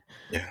like that,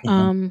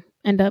 Yeah.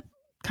 end up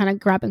kind of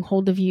grabbing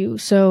hold of you.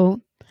 So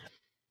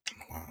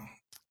Wow.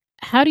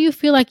 how do you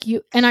feel like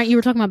you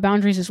were talking about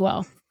boundaries as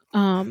well.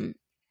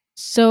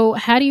 So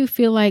how do you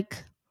feel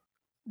like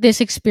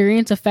this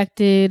experience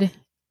affected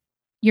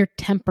your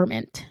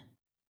temperament?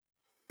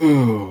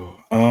 Ooh,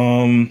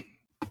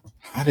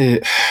 how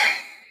did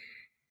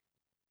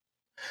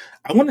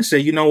I want to say,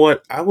 you know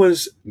what? I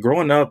was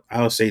growing up,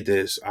 I'll say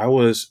this. I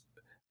was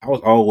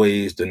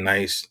always the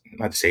nice,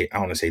 not to say, I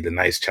want to say the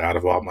nice child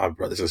of all my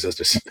brothers and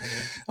sisters.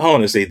 I don't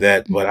want to say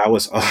that, but I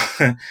was,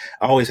 I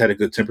always had a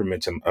good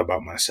temperament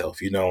about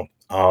myself, you know.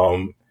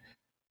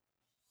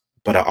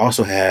 But I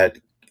also had,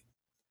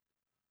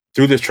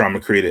 through this trauma,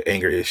 created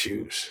anger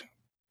issues.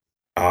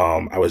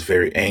 I was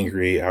very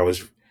angry. I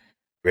was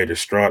very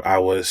distraught. I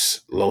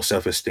was low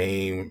self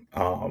esteem,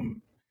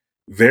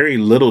 very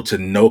little to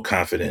no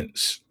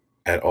confidence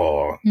at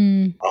all.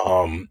 Mm.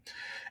 Um,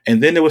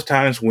 And then there was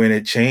times when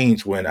it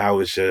changed, when I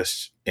was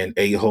just an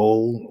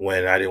a-hole,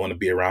 when I didn't want to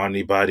be around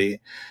anybody.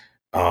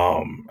 I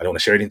don't want to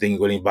share anything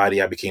with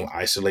anybody. I became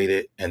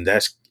isolated, and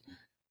that's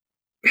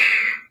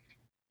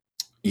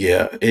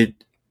yeah. It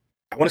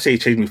I want to say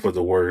it changed me for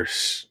the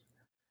worse.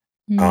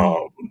 Mm.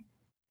 Um,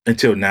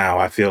 until now,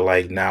 I feel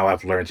like now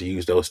I've learned to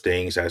use those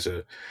things as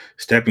a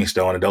stepping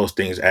stone, and those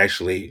things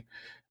actually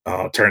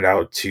turned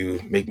out to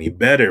make me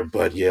better.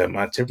 But yeah,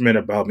 my temperament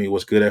about me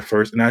was good at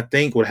first, and I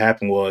think what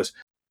happened was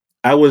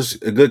I was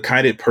a good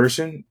kinded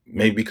person,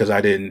 maybe because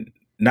I didn't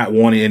not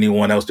wanting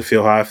anyone else to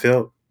feel how I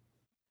felt.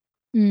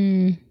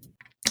 Mm.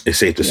 It's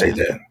safe to say Yeah.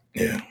 that.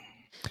 Yeah.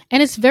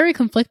 And it's very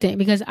conflicting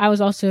because I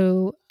was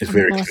also It's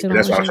very molested when I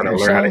that's why was I was trying younger.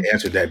 to learn how So, to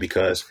answer that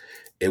because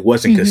it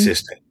wasn't mhm.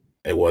 consistent.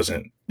 It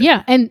wasn't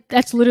Yeah, and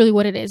that's literally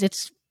what it is.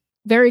 It's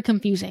very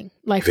confusing.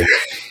 Like very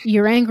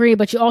you're angry,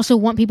 but you also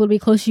want people to be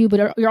close to you,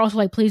 but you're also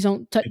like, please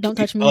don't touch Oh, me. I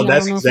that's don't know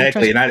if you exactly,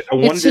 trust. and I It's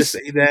wanted to just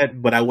say that,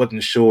 but I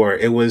wasn't sure.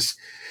 It was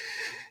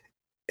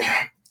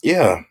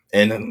yeah,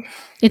 and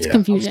it's yeah,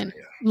 I'm confusion.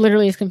 sorry.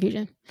 Literally, it's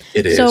confusion.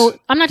 It is. So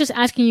I'm not just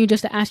asking you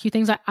just to ask you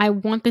things. I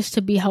want this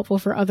to be helpful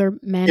for other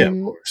men Yeah, of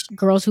and course.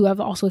 girls who have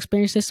also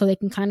experienced this, so they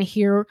can kind of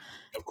hear, Of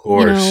you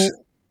course.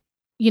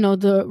 know,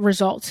 the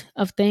result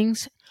of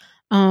things.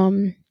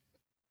 Um,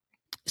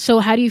 so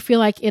how do you feel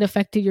like it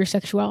affected your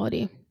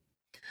sexuality?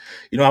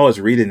 You know, I was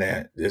reading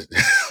that.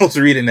 I was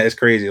reading that. It's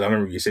crazy. I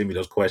remember you sent me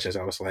those questions.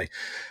 I was like,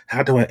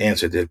 how do I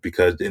answer this?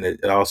 Because then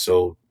it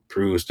also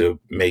proves to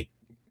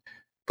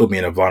put me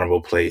in a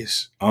vulnerable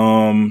place.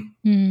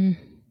 Mm.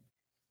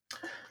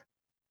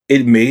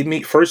 It made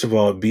me, first of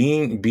all,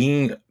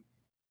 being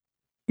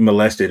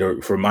molested,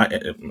 or for my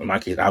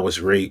case, I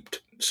was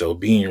raped. So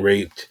being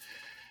raped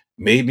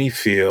made me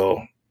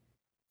feel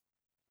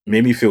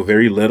made me feel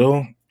very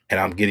little. And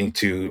I'm getting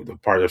to the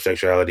part of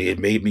sexuality. It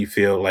made me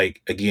feel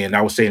like, again,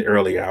 I was saying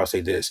earlier, I'll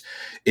say this.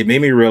 It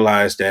made me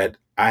realize that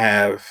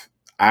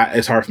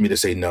it's hard for me to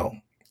say no,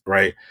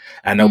 right?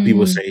 I know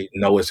people Mm. say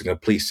no is a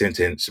complete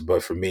sentence,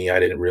 but for me,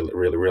 I didn't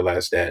really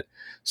realize that.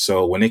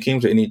 So when it came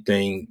to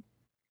anything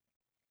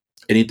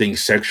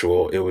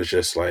sexual, it was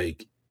just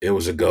like, it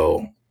was a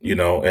go, you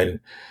know, and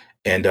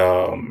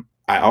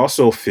I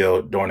also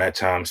feel during that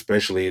time,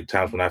 especially at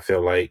times when I feel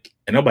like,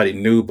 and nobody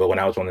knew, but when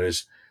I was on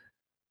this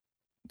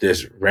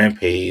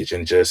rampage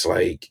and just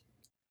like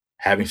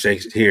having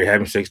sex here,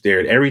 having sex there,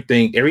 and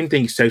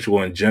everything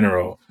sexual in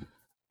general,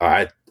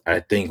 I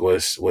think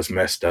was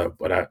messed up,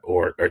 but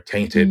or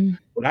tainted. Mm.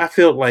 But I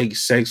felt like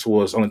sex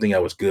was the only thing I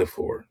was good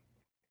for,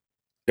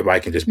 if I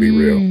can just be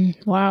real.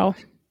 Mm. Wow.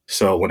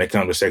 So when it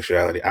comes to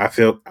sexuality, I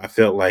felt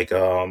like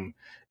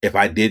if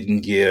I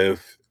didn't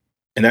give,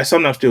 and that's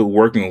something I'm still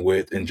working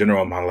with in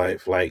general in my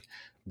life, like,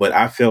 but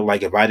I felt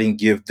like if I didn't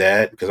give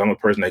that, because I'm a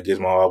person that gives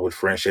my all with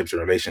friendships and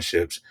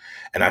relationships,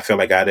 and I felt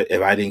like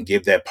if I didn't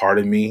give that part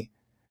of me,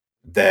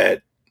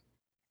 that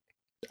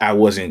I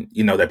wasn't,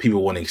 that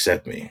people wouldn't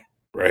accept me,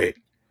 right?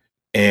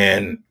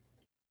 And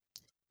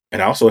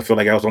I also feel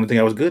like that was the only thing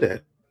I was good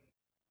at,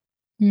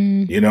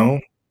 Mm, you know?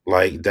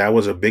 Like that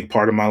was a big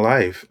part of my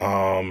life.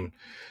 And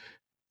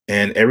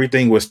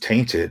everything was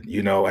tainted,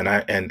 and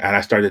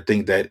I started to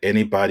think that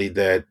anybody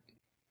that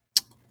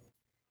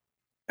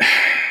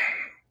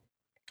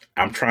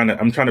I'm trying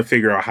to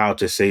figure out how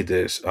to say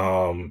this.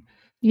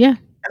 yeah.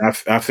 And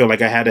I feel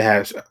like I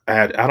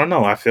don't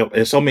know. I felt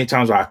there's so many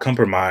times where I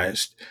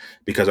compromised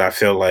because I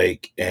felt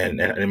like, and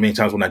many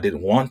times when I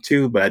didn't want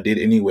to, but I did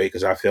anyway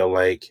because I felt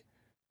like,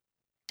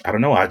 I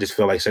don't know. I just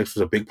felt like sex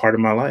was a big part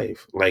of my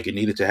life. Like it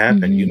needed to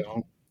happen, Hmm.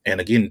 And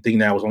again, thinking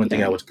that was the only thing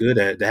Yeah. I was good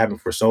at, that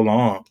happened for so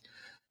long.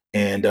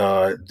 And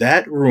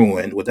that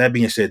ruined, with that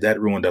being said, that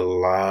ruined a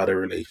lot of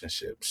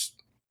relationships,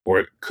 or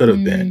it could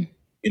have been, Mm,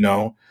 you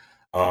know,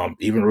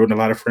 even ruined a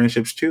lot of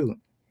friendships too.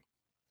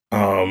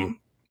 Um,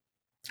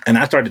 and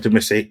I started to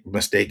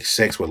mistake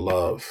sex with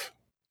love.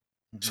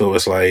 Mhm. So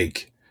it's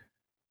like,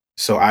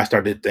 so I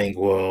started to think,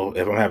 well,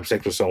 if I'm having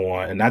sex with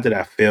someone, and not that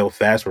I fell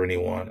fast for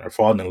anyone or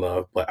fallen in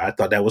love, but I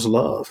thought that was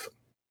love.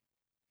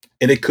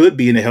 And it could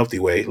be in a healthy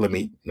way. Let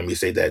me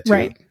say that too,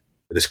 right.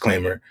 a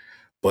disclaimer.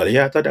 But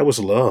yeah, I thought that was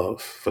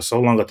love. For so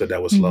long I thought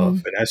that was love.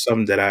 Hmm. And that's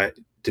something that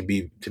to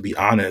be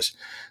honest,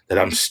 that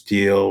I'm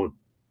still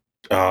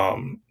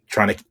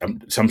trying to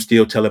I'm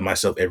still telling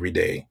myself every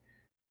day,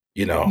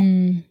 you know.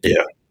 Mm.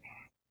 Yeah.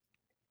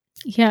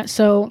 Yeah.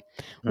 So,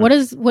 Mm.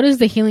 what does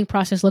the healing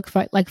process look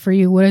like for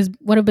you? What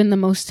have been the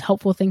most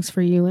helpful things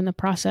for you in the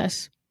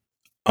process?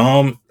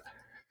 Um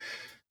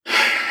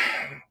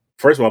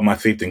First of all, my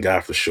faith in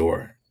God for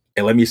sure.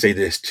 And let me say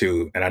this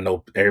too, and I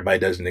know everybody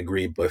doesn't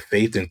agree, but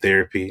faith and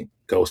therapy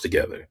goes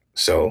together.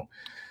 So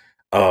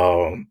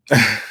um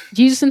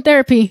Jesus in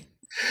therapy.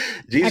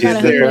 I Jesus got Get a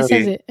the hoodie that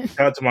says therapy. it.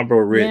 Shout out to my bro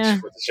Rich Yeah.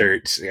 for the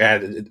shirts.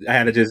 I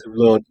had to just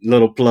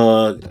little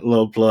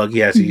plug. He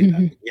has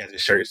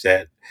his shirts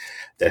that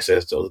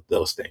says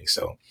those things.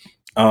 So,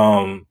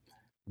 um,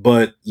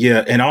 but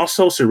yeah, and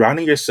also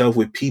surrounding yourself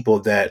with people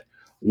that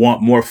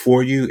want more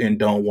for you and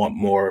don't want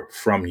more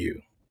from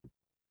you,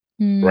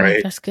 Mm,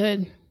 right? that's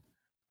good.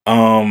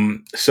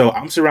 So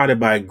I'm surrounded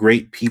by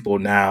great people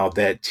now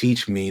that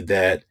teach me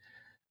that,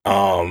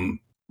 um,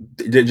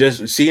 they're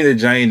just seeing the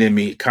giant in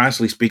me,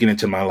 constantly speaking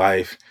into my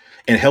life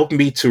and helping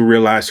me to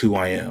realize who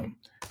I am.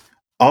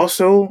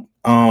 Also,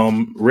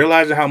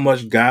 realizing how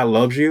much God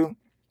loves you.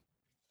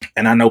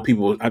 And I know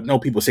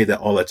people say that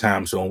all the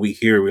time. So when we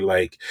hear, we're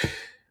like,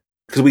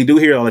 because we do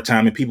hear it all the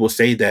time, and people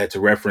say that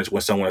to reference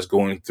when someone is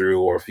going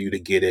through or for you to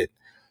get it.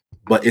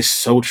 But it's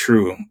so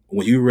true.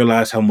 When you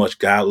realize how much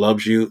God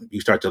loves you,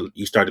 you start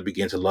to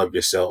begin to love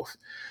yourself.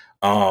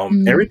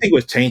 Mm, Everything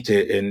was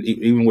tainted, and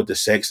even with the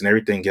sex and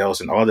everything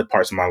else, and all the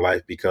parts of my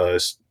life,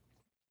 because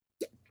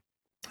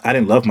I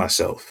didn't love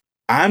myself.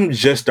 I'm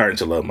just starting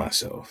to love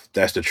myself.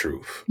 That's the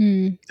truth.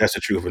 mm, That's the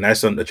truth, and that's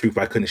something the truth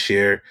I couldn't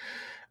share.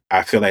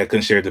 I feel like I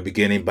couldn't share at the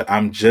beginning, but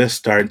I'm just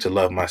starting to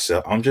love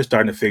myself. I'm just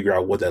starting to figure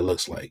out what that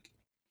looks like.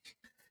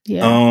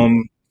 yeah.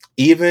 Um,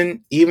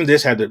 even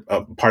this had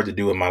a part to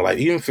do with my life,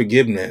 even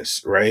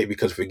forgiveness, right?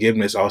 Because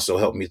forgiveness also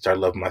helped me start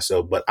loving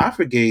myself. But I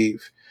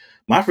forgave.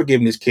 My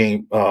forgiveness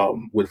came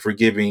with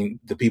forgiving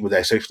the people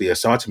that sexually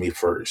assaulted me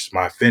first,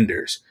 my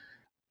offenders.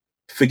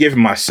 Forgiving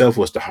myself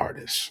was the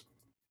hardest.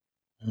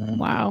 Mhm.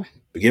 Wow.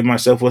 Forgiving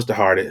myself was the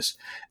hardest.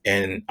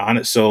 And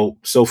honest, so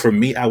for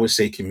me, I would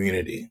say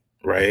community,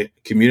 right?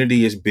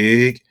 Community is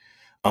big,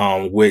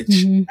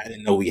 which Hmm. I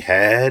didn't know we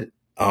had.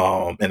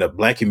 In a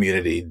black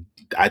community,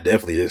 I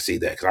definitely didn't see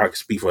that because I can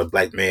speak for a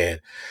black man.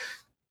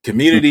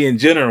 Community in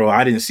general,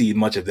 I didn't see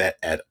much of that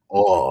at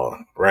all,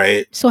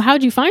 right? So,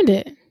 how'd you find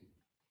it?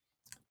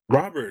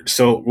 Robert,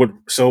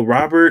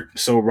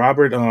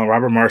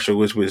 Robert Marshall,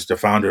 which was the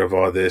founder of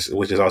all this,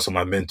 which is also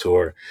my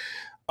mentor.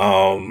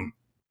 Um,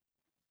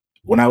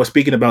 when I was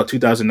speaking about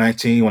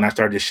 2019, when I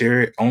started to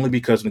share it, only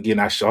because again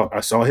I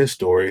saw his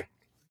story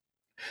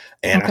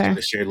and I Okay. started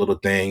to share little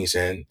things,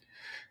 and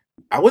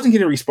I wasn't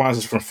getting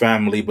responses from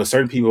family, but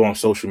certain people on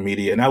social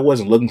media, and I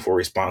wasn't looking for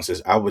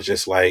responses. I was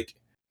just like,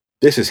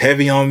 this is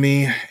heavy on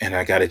me, and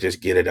I got to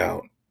just get it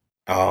out.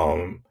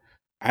 Um,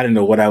 I didn't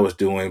know what I was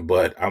doing,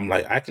 but I'm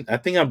like, I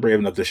think I'm brave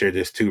enough to share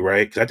this too,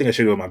 right? Because I think I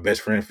shared it with my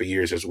best friend for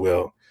years as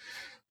well.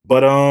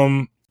 But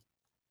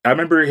I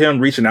remember him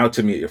reaching out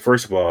to me.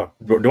 First of all,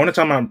 during the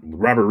time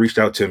Robert reached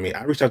out to me,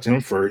 I reached out to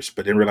him first,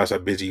 but didn't realize how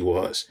busy he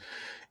was.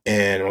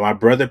 And my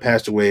brother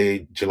passed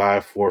away July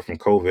 4th from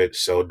COVID.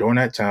 So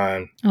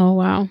Oh,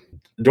 wow.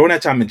 during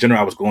that time in general,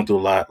 I was going through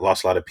a lot,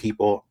 lost a lot of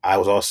people. I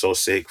was also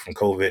sick from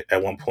COVID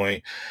at one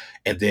point,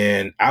 and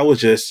then I was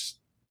just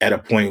at a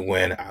point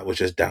when I was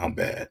just down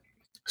bad.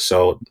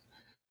 So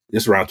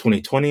this around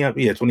 2020, yeah,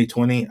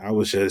 2020, I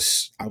was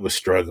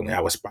struggling.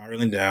 I was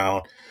spiraling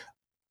down.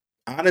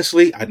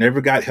 Honestly, I never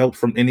got help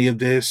from any of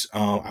this.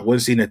 I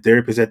wasn't seeing a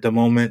therapist at the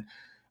moment.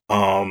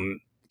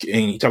 Um,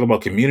 and you talk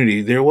about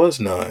community, there was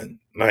none.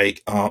 And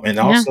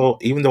Yeah. also,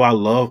 even though I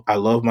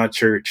love my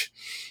church,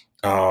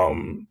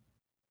 um,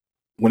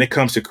 when it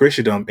comes to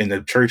Christendom in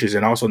the churches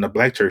and also in the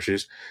black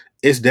churches,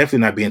 it's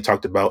definitely not being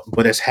talked about,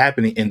 but it's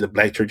happening in the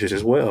black churches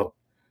as well,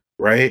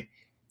 right?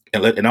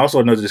 And also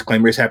another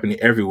disclaimer: it's happening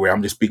everywhere.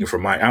 I'm just speaking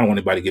from I don't want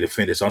anybody to get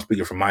offended, so I'm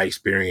speaking from my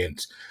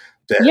experience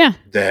Yeah.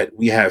 that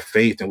we have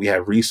faith and we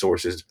have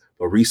resources,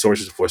 but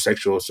resources for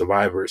sexual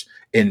survivors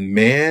in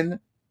men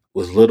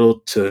was little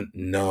to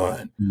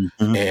none.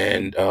 Mhm.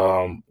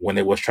 And when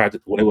it was talked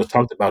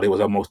about, it was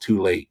almost too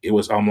late. It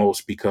was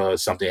almost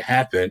because something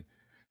happened,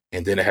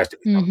 and then it has to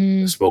become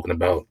Mm-hmm. spoken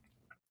about.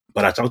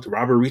 But I talked to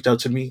Robert, reached out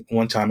to me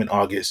one time in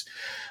August.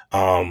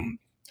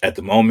 At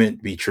the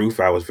moment, be truth,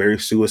 I was very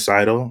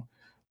suicidal.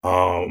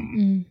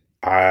 Mm.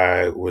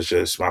 I was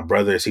just my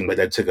brother. It seemed like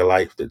that took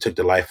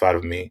the life out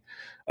of me.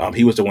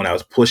 He was the one that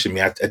was pushing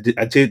me.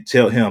 I did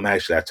tell him,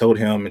 actually. I told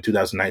him in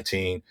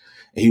 2019,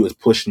 and he was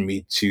pushing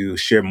me to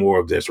share more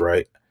of this,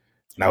 right?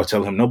 And I was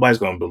telling him nobody's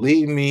going to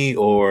believe me,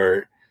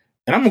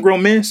 and I'm a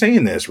grown man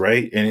saying this,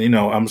 right? And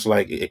I'm just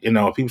like,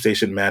 people say it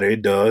shouldn't matter,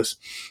 it does.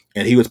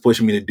 And he was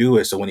pushing me to do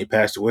it. So when he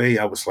passed away,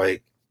 I was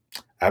like,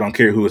 I don't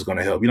care who is going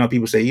to help.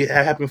 People say, yeah,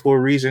 it happened for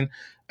a reason.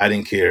 I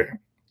didn't care,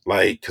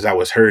 like, because I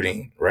was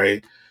hurting,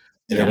 right?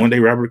 And then Yeah. one day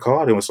Robert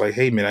called and was like,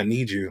 hey, man, I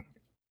need you.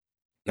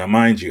 Now,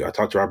 mind you, I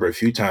talked to Robert a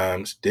few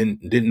times,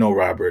 didn't know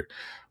Robert.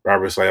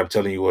 Robert's like, I'm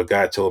telling you what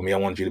God told me. I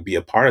want you to be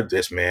a part of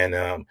this, man.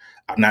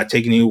 I'm not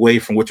taking you away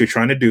from what you're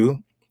trying to do.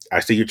 I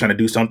see you're trying to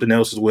do something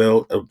else as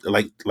well,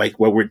 like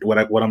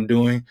what I'm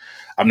doing.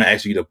 I'm not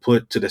asking you to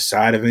put to the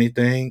side of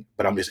anything,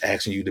 but I'm just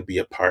asking you to be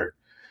a part.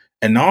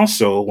 And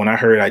also, when I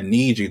heard I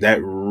need you, that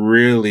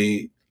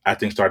really, I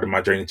think, started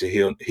my journey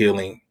to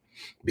healing,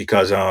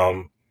 because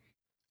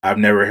I've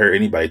never heard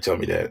anybody tell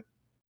me that.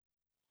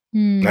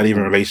 Mm. Not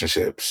even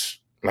relationships.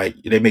 Like,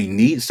 they may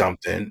need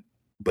something,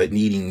 but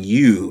needing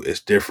you is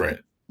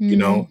different, you Mm-hmm.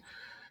 know?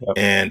 Yep.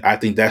 And I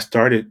think that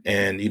started,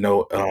 and,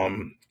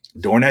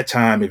 during that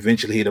time,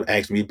 eventually he'd have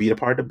asked me to be a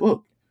part of the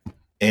book.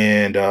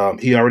 And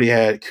he already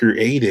had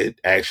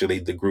created, actually,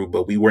 the group,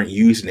 but we weren't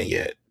using it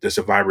yet, the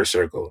Survivor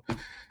Circle.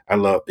 I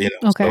love,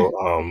 Okay.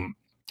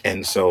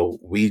 and so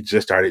we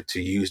just started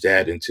to use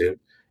that into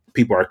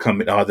people are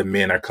coming, all the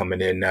men are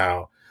coming in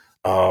now.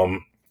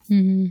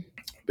 Mm-hmm.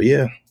 But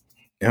yeah.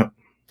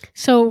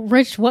 So,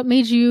 Rich, what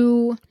made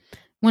you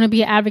want to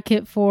be an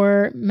advocate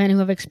for men who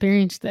have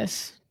experienced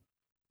this?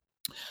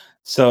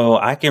 So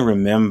I can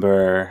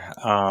remember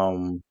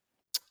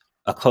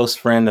a close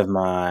friend of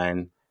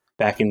mine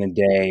back in the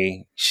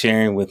day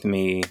sharing with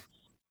me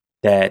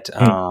that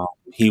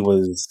he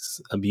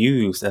was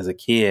abused as a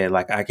kid.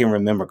 Like, I can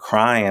remember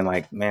crying.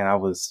 Like, man, I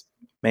was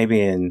maybe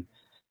in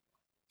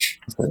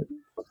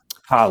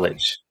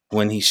college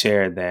when he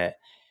shared that,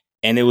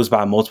 and it was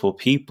by multiple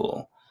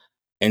people.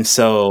 And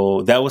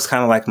so that was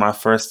kind of like my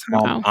first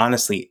time, Wow.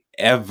 honestly,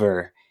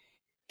 ever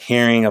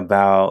hearing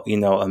about,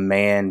 a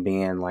man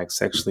being like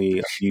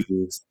sexually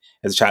abused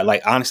as a child.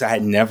 Like, honestly, I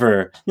had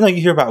never, you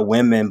hear about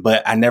women,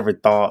 but I never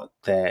thought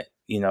that,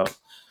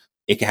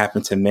 it could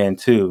happen to men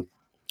too.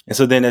 And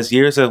so then as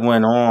years have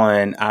went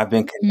on, I've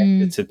been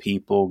connected Mm. to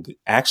people,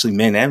 actually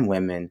men and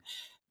women,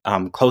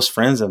 close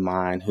friends of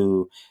mine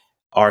who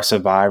are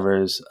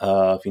survivors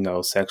of,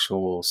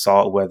 sexual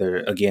assault, whether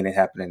again, it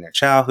happened in their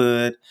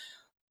childhood,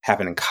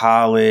 happened in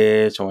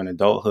college or in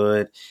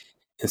adulthood.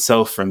 And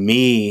so for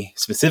me,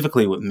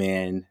 specifically with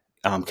men,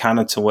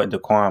 counter to what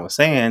Daquan was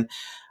saying,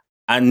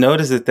 I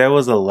noticed that there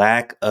was a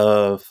lack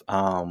of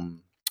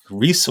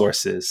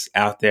resources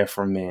out there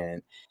for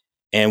men.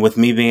 And with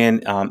me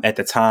being at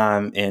the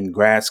time in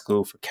grad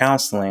school for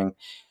counseling,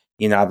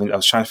 I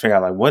was trying to figure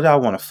out, like, what do I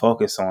want to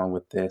focus on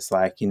with this?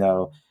 Like,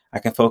 I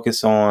can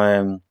focus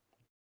on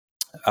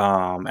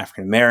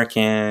African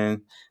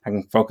American. I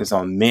can focus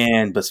on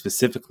men, but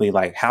specifically,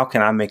 like, how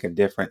can I make a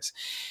difference?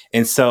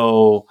 And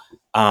so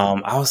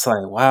I was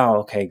like, wow,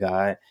 okay,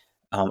 God,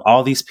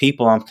 all these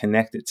people I'm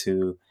connected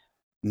to,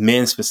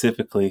 men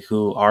specifically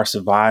who are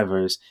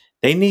survivors,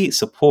 they need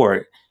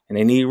support and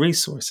they need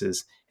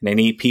resources and they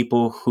need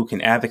people who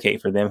can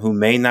advocate for them who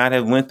may not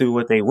have went through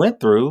what they went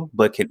through,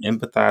 but can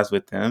empathize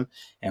with them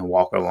and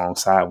walk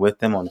alongside with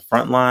them on the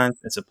front lines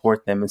and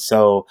support them. And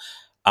so,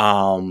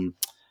 um,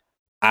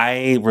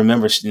 I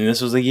remember, and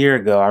this was a year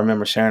ago, I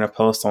remember sharing a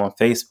post on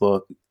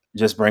Facebook,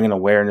 just bringing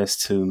awareness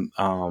to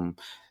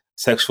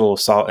sexual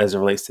assault as it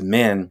relates to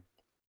men.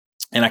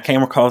 And I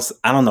came across,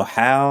 I don't know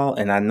how,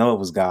 and I know it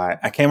was God.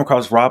 I came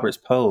across Robert's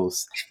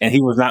post, and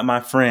he was not my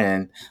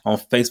friend on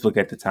Facebook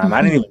at the time.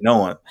 I didn't even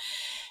know him.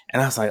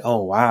 And I was like,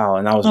 oh, wow.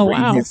 And I was Oh,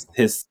 reading wow.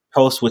 his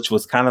post, which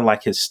was kind of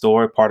like his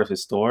story, part of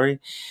his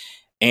story.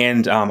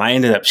 And I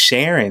ended up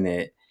sharing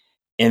it.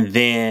 And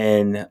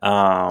then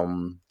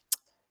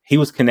he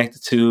was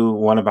connected to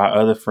one of our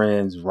other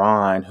friends,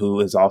 Ron, who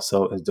is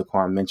also, as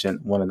Daquan mentioned,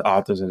 one of the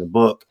authors in the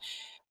book.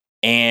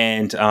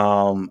 And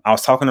I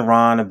was talking to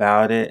Ron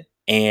about it,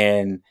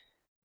 and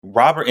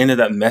Robert ended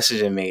up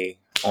messaging me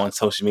on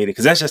social media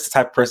because that's just the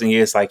type of person he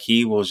is. Like,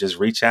 he will just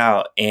reach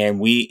out, and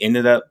we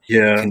ended up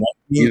Yeah, connecting.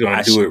 he's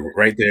gonna do it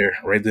right there,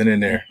 right then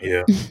and there.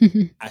 Yeah.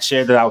 I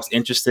shared that I was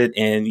interested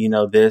in,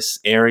 this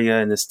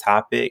area and this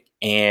topic,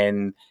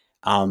 and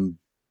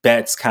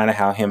that's kind of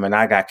how him and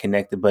I got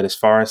connected. But as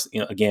far as,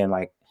 again,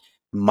 like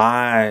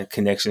my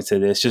connection to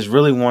this, just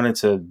really wanted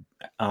to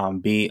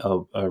be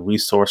a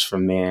resource for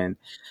men.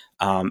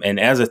 And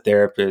as a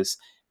therapist,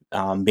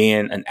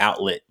 being an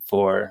outlet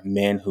for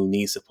men who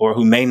need support,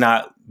 who may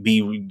not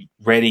be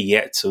ready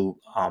yet to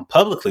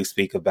publicly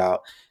speak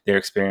about their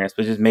experience,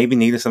 but just maybe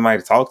needed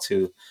somebody to talk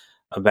to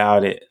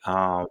about it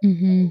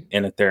Mm-hmm.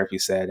 in a therapy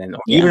setting, or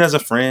Yeah. even as a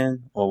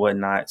friend or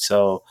whatnot.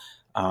 So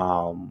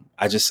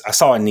I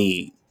saw a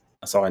need.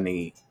 I saw a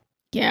need.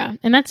 Yeah,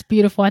 and that's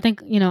beautiful. I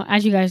think,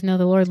 as you guys know,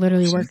 the Lord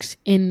literally works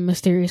in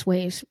mysterious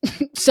ways.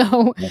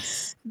 So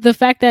Yes. the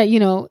fact that,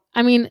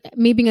 I mean,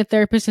 me being a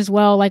therapist as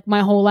well, like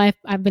my whole life,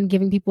 I've been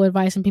giving people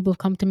advice and people have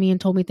come to me and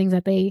told me things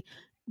that they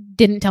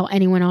didn't tell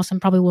anyone else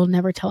and probably will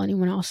never tell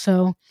anyone else.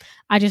 So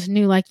I just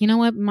knew, like, you know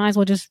what, might as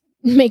well just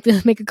make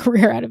a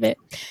career out of it.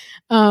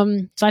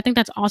 So I think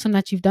that's awesome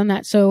that you've done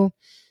that. So,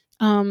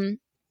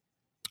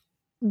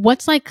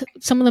 what's like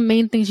some of the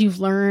main things you've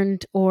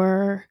learned,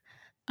 or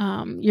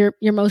your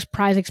most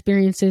prized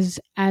experiences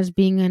as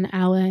being an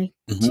ally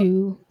Mhm.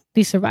 to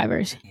these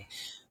survivors?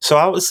 So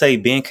I would say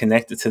being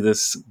connected to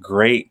this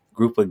great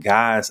group of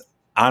guys,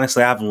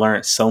 honestly, I've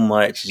learned so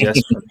much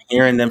just from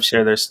hearing them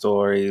share their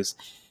stories,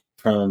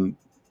 from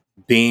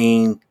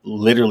being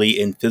literally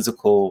in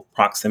physical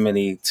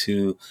proximity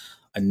to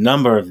a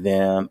number of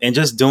them, and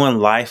just doing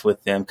life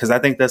with them. Cause I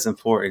think that's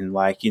important.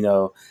 Like,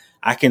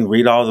 I can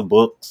read all the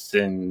books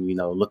and,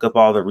 look up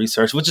all the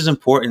research, which is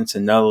important to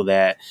know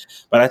that.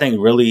 But I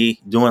think really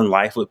doing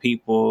life with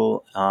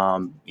people,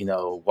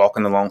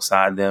 walking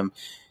alongside them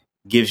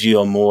gives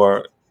you a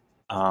more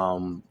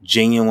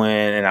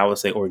genuine and, I would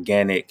say,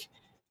 organic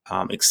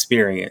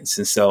experience.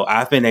 And so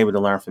I've been able to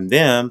learn from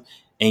them.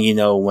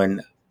 And,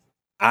 when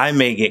I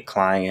may get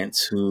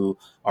clients who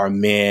are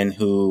men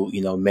who,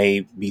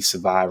 may be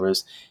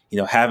survivors,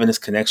 having this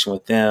connection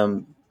with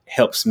them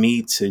helps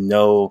me to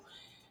know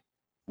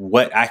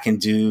what I can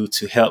do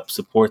to help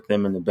support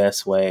them in the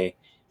best way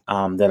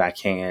that I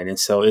can. And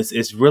so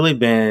it's really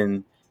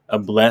been a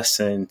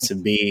blessing to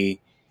be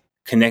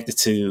connected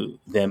to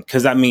them,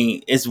 because I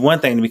mean, it's one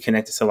thing to be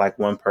connected to like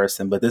one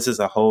person, but this is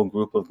a whole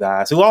group of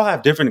guys who all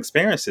have different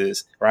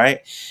experiences,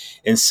 right?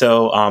 And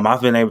so I've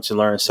been able to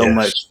learn so Yes.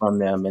 much from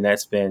them, and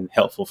that's been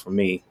helpful for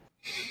me.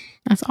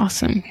 That's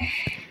awesome.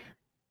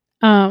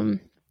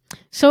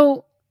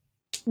 So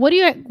what do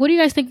you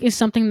guys think is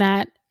something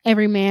that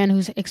every man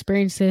who's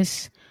experienced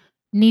this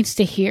needs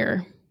to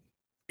hear?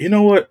 You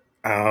know what?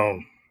 I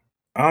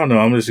don't know.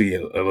 I'm just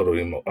getting a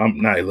little I'm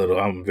not a little.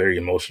 I'm very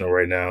emotional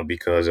right now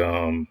because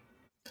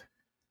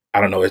I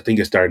don't know. I think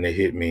it's starting to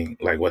hit me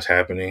like what's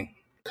happening.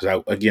 Because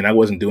I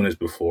wasn't doing this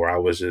before. I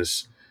was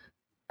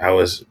I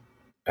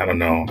don't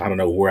know. I don't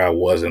know where I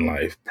was in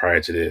life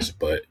prior to this,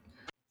 but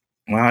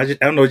well, I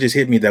don't know. It just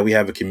hit me that we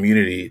have a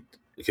community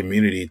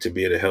to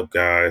be able to help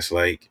guys.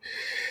 Like,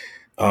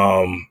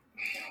 um,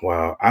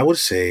 wow. I would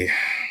say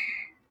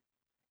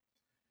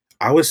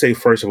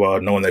first of all,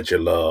 knowing that you're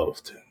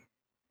loved,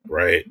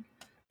 right?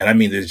 And I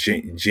mean this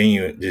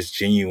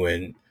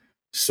genuine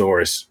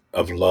source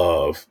of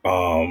love.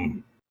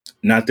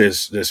 Not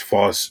this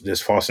false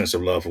sense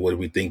of love of what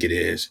we think it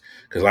is,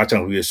 because a lot of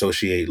times we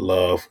associate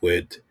love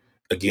with,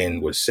 again,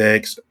 with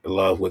sex,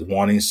 love with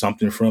wanting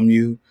something from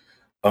you.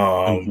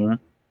 Um,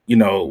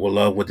 Mm-hmm. with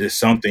love with this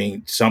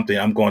something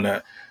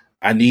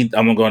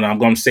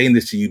I'm saying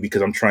this to you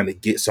because I'm trying to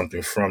get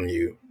something from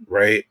you,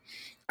 right?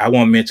 I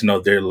want men to know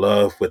their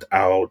love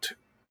without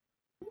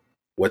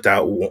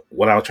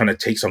trying to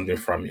take something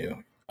from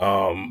you.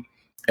 And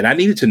I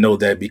needed to know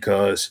that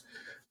because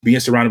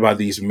being surrounded by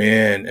these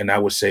men, and I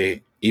would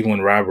say, even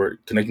when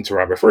connecting to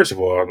Robert, first of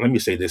all, let me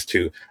say this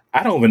too.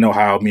 I don't even know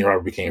how me and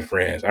Robert became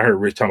friends. I heard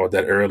Rich talking about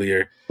that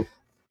earlier.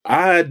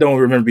 I don't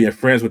remember being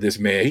friends with this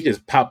man. He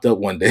just popped up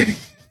one day.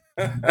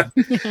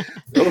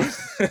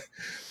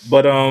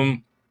 But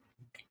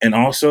and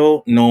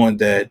also knowing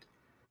that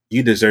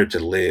you deserve to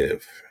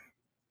live.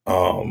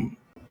 Um,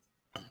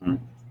 Mm-hmm.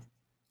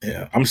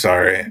 yeah, I'm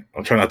sorry.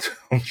 I'm trying not to,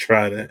 I'm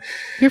trying to.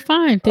 You're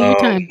fine. Take your Um,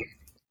 time.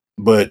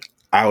 but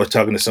I was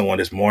talking to someone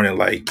this morning,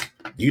 like,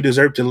 you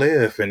deserve to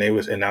live, and they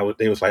was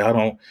like, I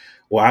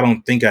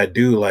don't think I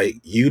do. Like,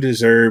 you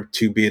deserve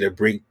to be able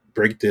to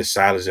break this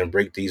silence and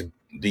break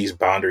these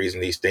boundaries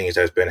and these things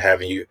that's been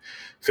having you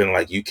feeling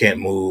like you can't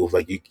move,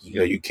 like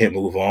you can't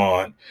move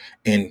on.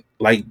 And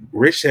like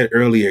Rich said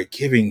earlier,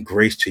 giving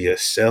grace to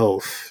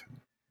yourself.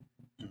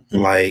 Mm-hmm.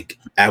 Like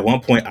at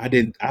one point, I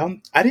didn't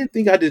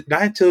think I did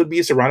not until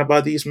being surrounded by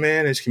these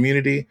men, this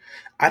community.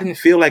 I didn't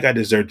feel like I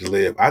deserved to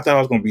live. I thought I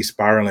was going to be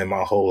spiraling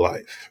my whole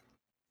life.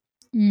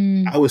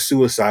 Mm. I was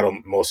suicidal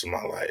most of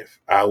my life.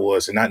 I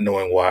was, and not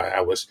knowing why.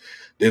 I was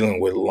dealing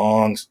with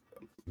long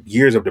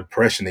years of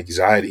depression,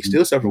 anxiety.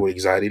 Still suffer with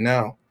anxiety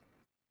now,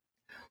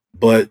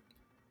 but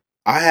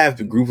I have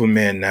a group of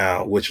men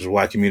now, which is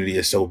why community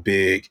is so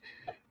big,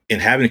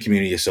 and having a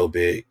community is so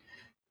big,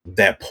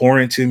 that pour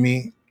into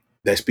me,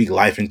 that speak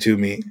life into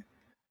me.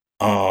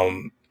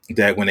 Um,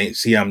 that when they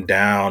see I'm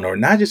down, or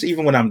not just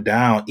even when I'm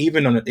down,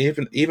 even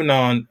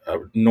on a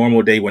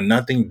normal day when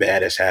nothing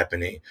bad is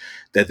happening,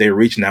 that they're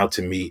reaching out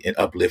to me and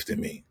uplifting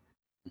me.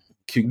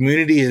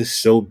 Community is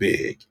so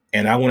big,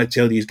 and I want to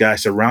tell these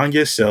guys: surround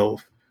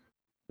yourself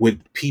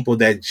with people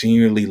that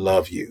genuinely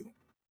love you.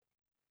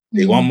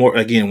 They want Mm-hmm. more,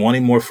 again,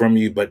 wanting more from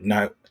you, but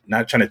not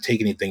trying to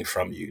take anything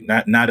from you.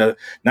 Not an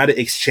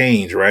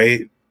exchange,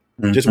 right?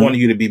 Just Mm-hmm.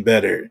 wanting you to be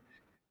better.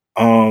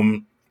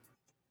 Um,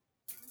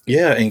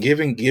 yeah, and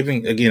giving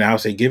again, I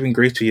would say giving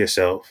grace to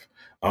yourself.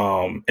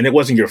 And it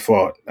wasn't your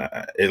fault.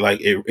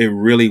 It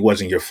really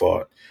wasn't your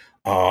fault.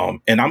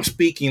 And I'm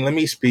speaking. Let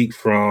me speak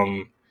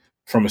from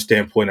a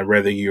standpoint of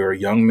whether you're a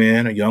young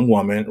man, a young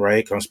woman,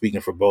 right? 'Cause I'm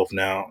speaking for both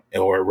now,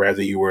 or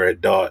whether you were an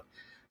adult.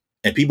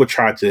 And people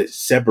try to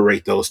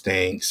separate those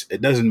things. It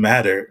doesn't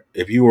matter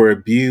if you were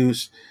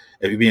abused.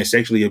 If you're being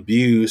sexually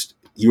abused,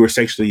 you were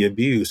sexually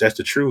abused. That's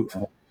the truth.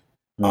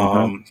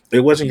 Mm-hmm. It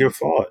wasn't your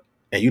fault,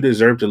 and you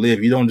deserve to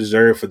live. You don't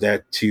deserve for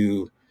that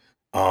to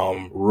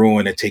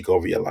ruin and take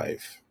over your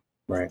life.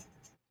 Right.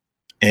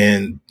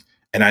 And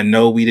I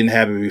know we didn't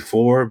have it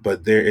before,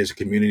 but there is a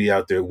community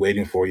out there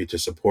waiting for you to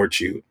support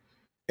you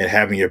and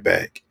having your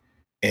back.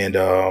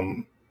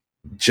 And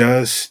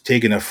just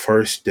taking a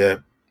first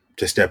step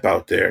to step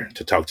out there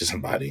to talk to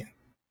somebody.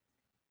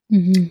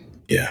 Mm-hmm.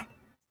 Yeah.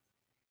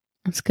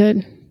 That's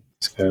good.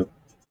 So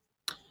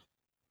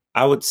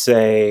I would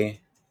say,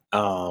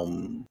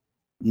 um,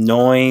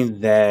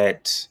 knowing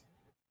that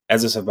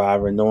as a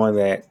survivor, knowing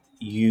that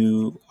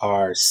you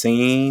are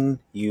seen,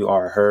 you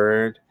are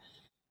heard,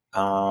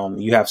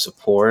 you have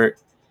support,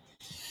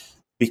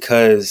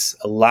 because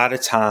a lot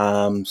of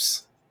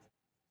times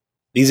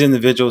these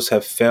individuals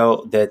have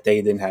felt that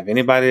they didn't have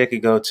anybody they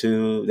could go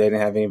to, they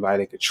didn't have anybody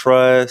they could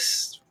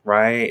trust,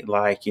 right?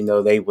 Like,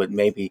 they would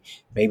maybe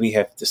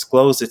have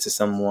disclosed it to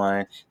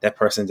someone, that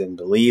person didn't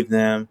believe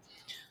them.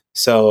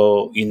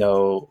 So,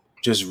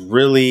 just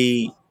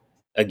really,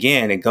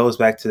 again, it goes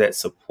back to that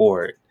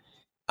support,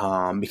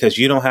 because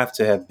you don't have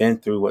to have been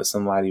through what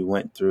somebody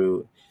went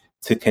through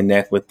to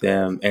connect with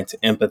them and to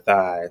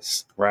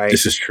empathize, right,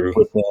 This is true.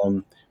 with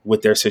them,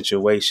 with their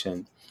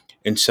situation.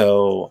 And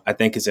so I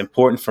think it's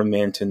important for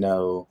men to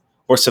know,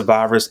 or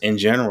survivors in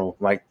general,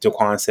 like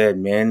Daquan said,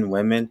 men,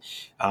 women,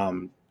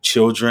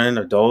 children,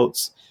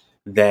 adults,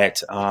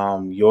 that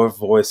your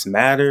voice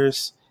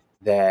matters,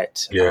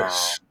 that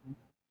Yes.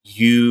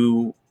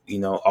 you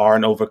are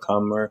an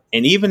overcomer.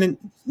 And even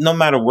no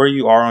matter where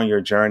you are on your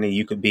journey,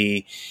 you could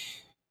be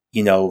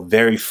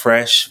very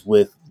fresh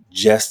with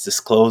just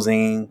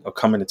disclosing or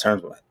coming to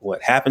terms with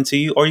what happened to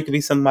you, or you could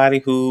be somebody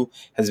who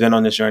has been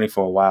on this journey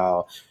for a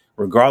while.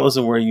 Regardless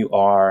of where you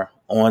are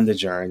on the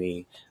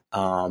journey,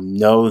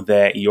 know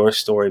that your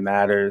story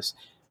matters.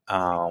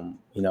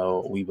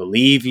 We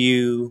believe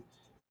you,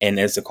 and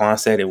as Daquan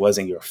said, it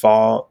wasn't your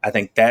fault. I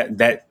think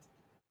that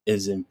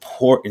is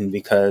important,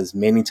 because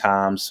many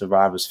times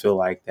survivors feel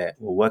like that.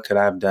 Well, what could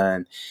I have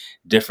done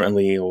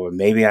differently? Or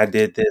maybe I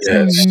did this.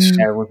 Yes. Mm-hmm.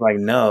 And it was like,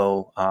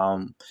 no,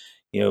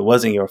 it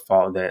wasn't your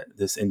fault that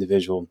this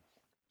individual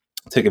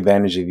took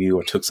advantage of you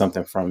or took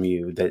something from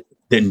you that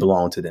didn't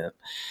belong to them.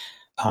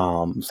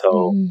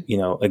 So,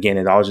 Mm-hmm. again,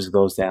 it all just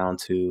goes down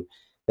to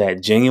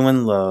that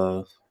genuine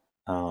love,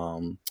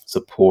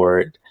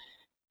 support,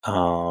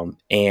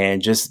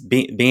 and just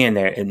being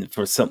there. And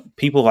for some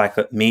people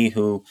like me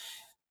who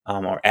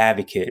are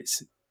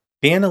advocates,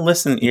 being a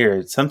listening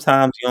ear.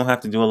 Sometimes you don't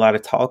have to do a lot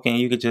of talking.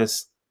 You could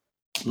just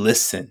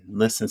listen.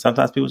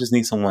 Sometimes people just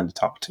need someone to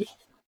talk to.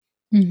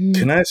 Mm-hmm.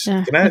 Can I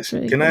Yeah, can I that's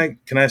really can good. I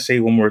can I say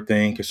one more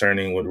thing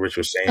concerning what Rich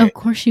was saying? Of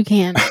course you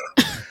can.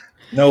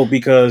 No,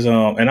 because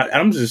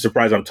I'm just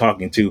surprised I'm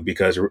talking too,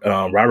 because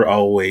Robert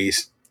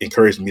always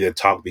encouraged me to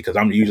talk, because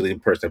I'm usually the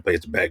person that plays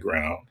the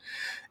background,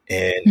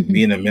 and Mm-hmm.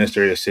 being a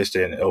administrative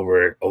assistant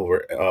over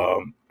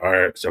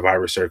our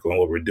survivor circle and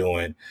what we're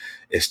doing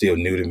is still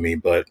new to me.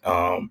 But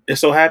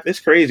it's so happy, it's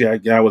crazy.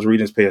 I was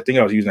reading this page. I think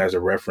I was using it as a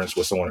reference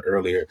with someone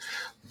earlier,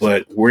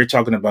 but we're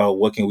talking about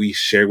what can we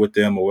share with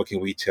them, or what can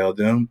we tell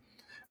them.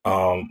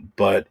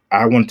 But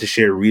I wanted to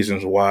share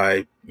reasons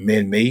why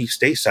men may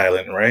stay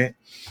silent, right?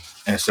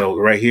 And so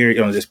right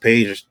here on this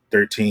page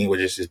 13, which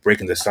is just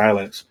breaking the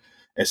silence.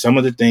 And some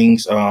of the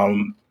things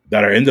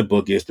that are in the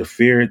book is the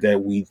fear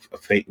that we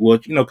face. Well,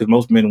 because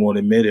most men won't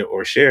admit it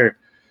or share.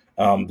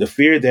 The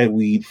fear that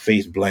we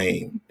face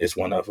blame is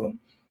one of them.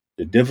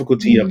 The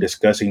difficulty of Mm-hmm.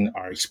 discussing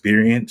our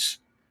experience.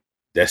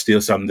 That's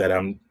still something that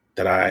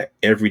I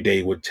every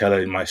day would tell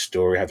it in my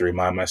story. I have to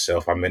remind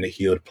myself I'm in a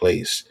healed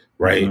place,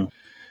 right?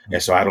 Mm-hmm.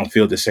 And so I don't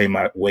feel the same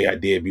way I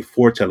did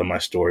before telling my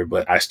story,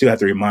 but I still have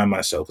to remind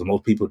myself, because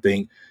most people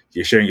think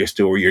you're sharing your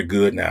story, you're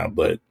good now,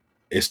 but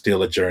it's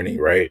still a journey,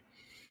 right?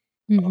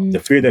 Mm-hmm. The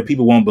fear that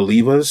people won't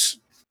believe us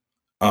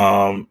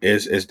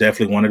is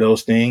definitely one of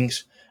those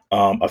things.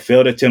 A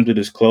failed attempt to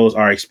disclose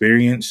our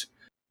experience.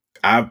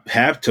 I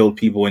have told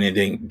people, and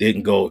it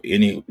didn't go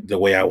any the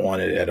way I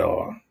wanted at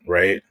all,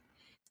 right?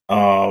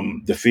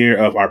 The fear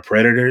of our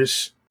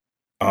predators.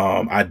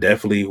 I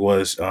definitely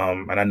was,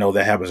 and I know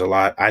that happens a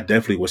lot. I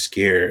definitely was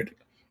scared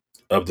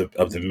of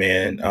the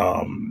man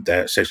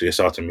that sexually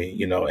assaulted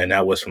me, and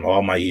that was from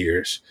all my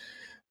years.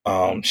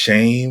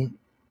 Shame,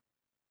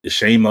 the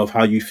shame of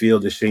how you feel,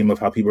 the shame of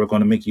how people are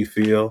going to make you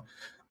feel.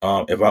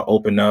 If I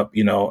open up,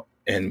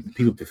 and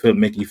people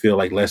make you feel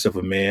like less of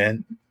a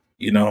man,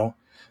 you know,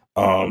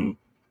 um,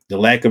 the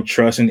lack of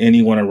trust in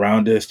anyone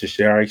around us to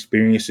share our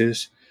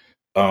experiences.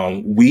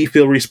 We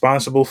feel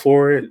responsible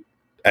for it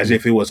as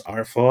if it was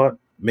our fault,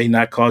 may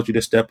not cause you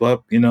to step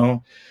up,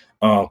 confused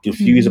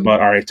Mm-hmm. about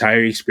our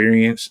entire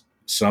experience.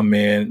 Some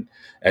men,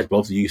 as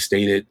both of you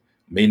stated,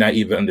 may not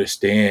even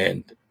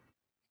understand.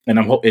 And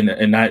I'm hoping,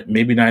 and not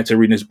maybe not to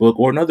read this book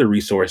or another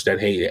resource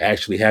that, hey, it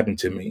actually happened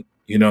to me.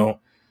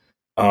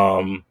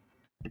 Um,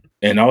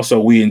 and also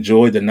we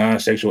enjoy the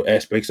non-sexual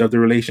aspects of the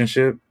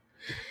relationship.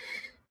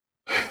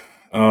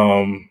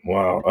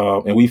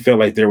 Wow. And we felt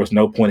like there was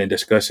no point in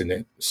discussing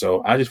it.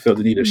 So I just felt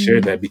the need to share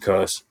Mm-hmm. that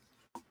because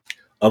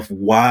of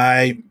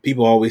why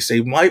people always say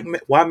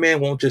why man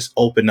won't just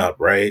open up,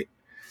 right?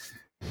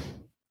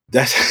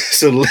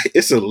 That's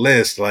it's a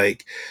list,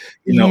 like,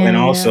 and Yeah, yeah.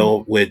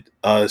 also with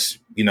us,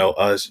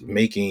 us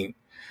making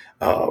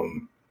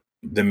um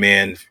the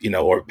man,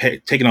 or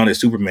taking on the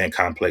Superman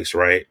complex,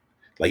 right?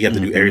 Like you have to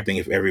do Hmm.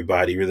 everything for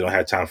everybody. You really don't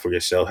have time for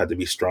yourself. Have to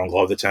be strong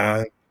all the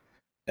time.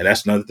 And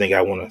that's another thing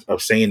I want to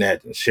of saying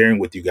that and sharing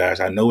with you guys.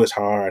 I know it's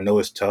hard. I know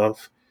it's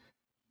tough,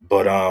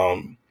 but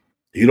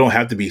you don't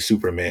have to be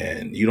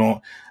Superman. You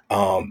don't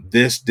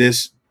this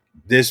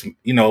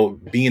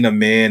being a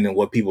man and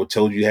what people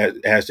told you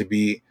has to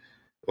be,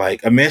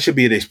 like, a man should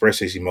be able to express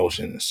his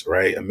emotions,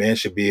 right? A man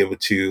should be able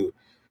to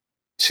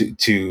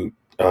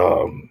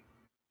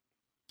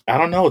I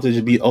don't know, to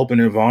just be open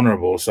and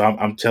vulnerable. So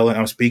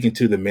I'm speaking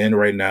to the men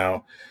right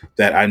now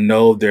that I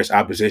know there's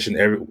opposition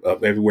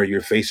everywhere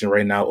you're facing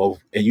right now,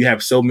 and you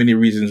have so many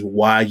reasons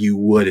why you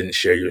wouldn't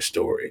share your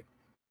story.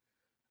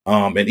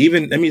 And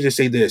even, let me just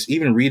say this,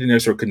 even reading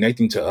this or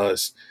connecting to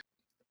us,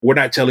 we're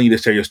not telling you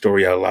to share your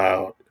story out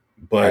loud,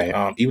 but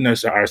Right. even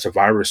as our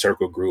Survivor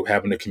Circle group,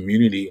 having a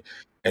community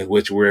in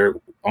which we're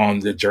on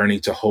the journey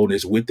to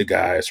wholeness with the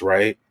guys,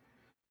 right?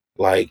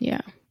 Like,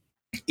 Yeah.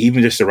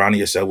 even just surrounding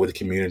yourself with a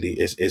community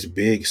is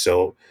big.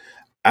 So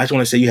I just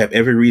want to say you have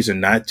every reason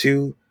not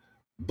to,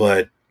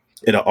 but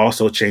it'll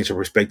also change your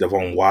perspective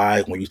on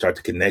why when you start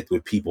to connect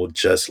with people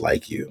just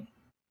like you.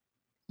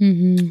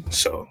 Mm-hmm.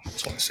 So I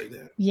just want to say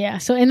that. Yeah.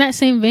 So in that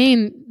same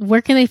vein,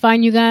 where can they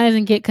find you guys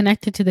and get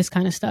connected to this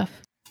kind of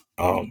stuff?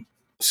 Um,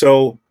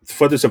 so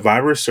for the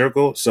Survivor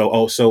Circle, so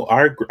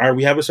our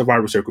we have a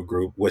Survivor Circle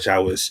group, which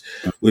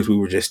we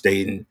were just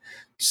stating.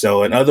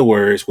 So in other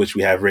words, which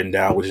we have written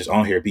down, which is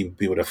on here,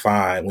 people to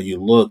find. When you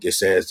look, it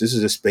says this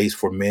is a space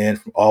for men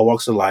from all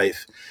walks of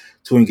life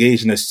to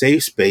engage in a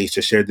safe space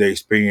to share their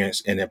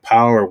experience and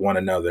empower one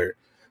another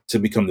to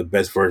become the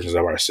best versions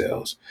of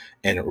ourselves.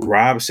 And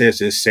Rob says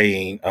this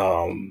saying,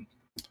 um,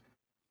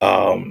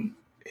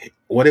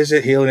 what is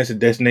it? Healing is a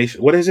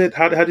destination. What is it?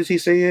 How does he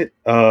say it?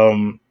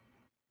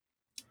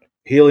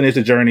 Healing is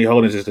the journey,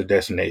 wholeness is the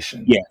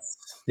destination. Yes.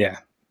 Yeah.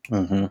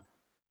 Hmm.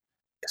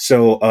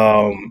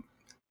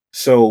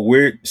 So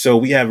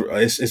we have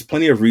it's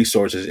plenty of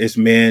resources. It's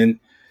men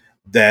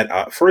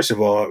that first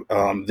of all,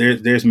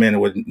 there's men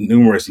with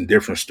numerous and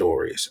different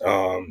stories.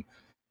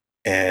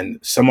 And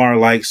some are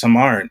like, some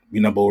aren't,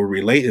 but we're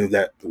related,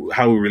 that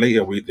how we relate,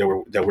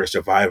 that we're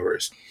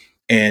survivors.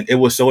 And it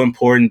was so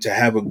important to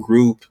have a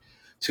group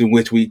to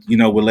which we,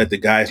 would let the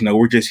guys know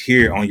we're just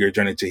here on your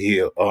journey to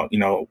heal,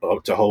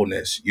 to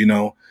wholeness. We're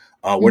not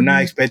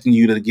Mm-hmm. expecting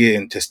you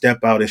to to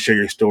step out and share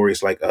your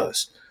stories like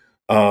us.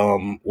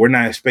 We're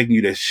not expecting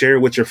you to share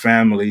with your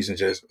families and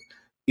just,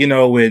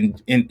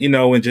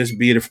 and just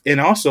be it. And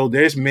also,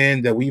 there's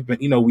men that we've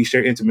been, we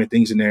share intimate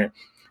things in there,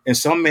 and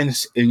some men,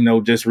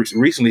 just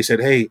recently said,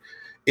 "Hey,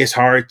 it's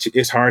hard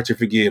to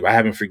forgive. I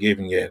haven't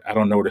forgiven yet. I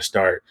don't know where to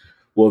start."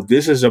 Well,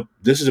 this is a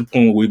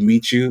point where we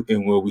meet you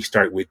and where we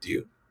start with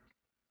you.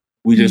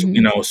 We just,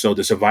 Mm-hmm. so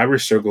the Survivor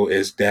Circle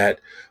is that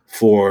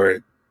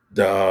for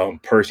the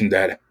person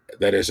that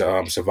is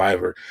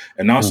survivor,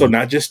 and also Hmm.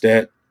 not just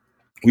that,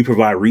 we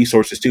provide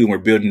resources too, and we're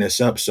building this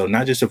up. So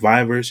not just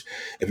survivors.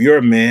 If you're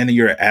a man and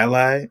you're an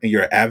ally and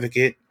you're an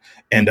advocate,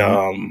 and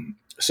Hmm.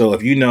 so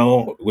if you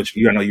know, which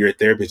you know, you're a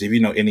therapist. If you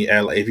know any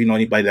ally, if you know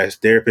anybody that's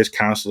therapists,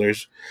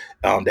 counselors,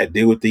 that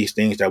deal with these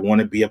things, that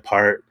want to be a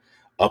part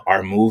of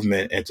our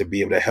movement and to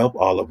be able to help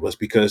all of us,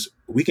 because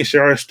we can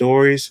share our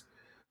stories,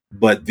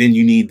 but then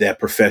you need that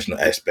professional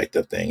aspect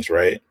of things,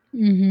 right?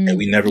 And Mm-hmm.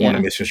 we never want to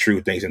Yeah.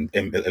 misconstrue things and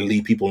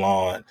lead people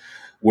on.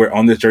 We're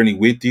on this journey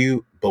with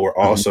you, but we're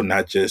also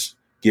not just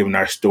giving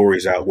our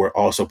stories out. We're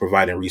also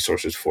providing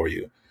resources for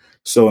you.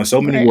 So in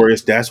so many Right.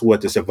 words, that's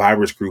what the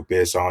Survivors group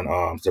is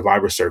on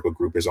Survivor Circle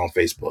group is on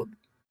Facebook.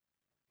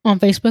 On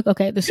Facebook?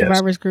 Okay. The Yes.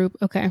 survivors group.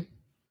 Okay.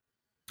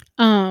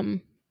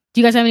 Do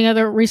you guys have any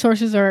other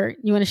resources, or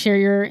you want to share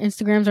your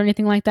Instagrams or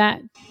anything like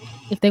that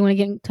if they want to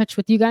get in touch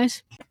with you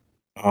guys?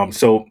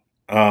 So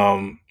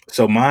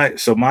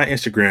my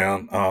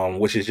Instagram,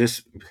 which is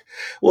just,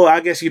 well, I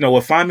guess,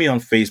 what, find me on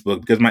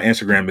Facebook, because my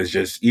Instagram is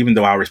just, even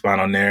though I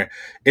respond on there,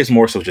 it's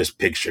more so just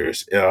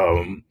pictures.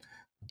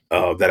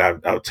 that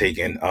I've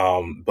taken.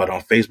 But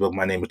on Facebook,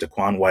 my name is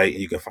Daquan White,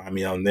 and you can find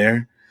me on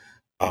there.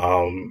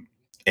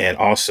 And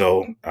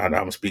also, I'm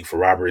gonna speak for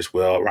Robert as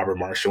well, Robert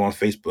Marshall on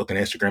Facebook and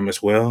Instagram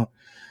as well.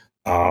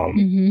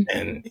 Mm-hmm.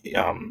 And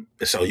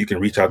so you can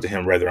reach out to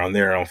him rather on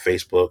there on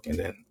Facebook, and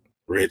then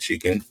Rich, you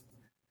can.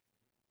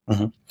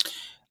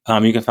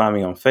 You can find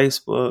me on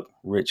Facebook,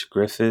 Rich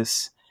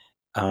Griffiths.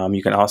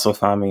 You can also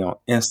find me on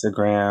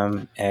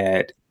Instagram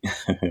at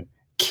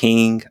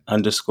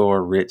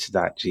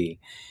king_rich.g.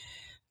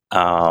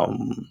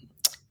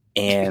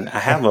 And I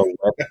have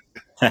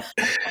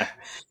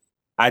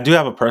I do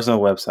have a personal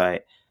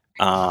website,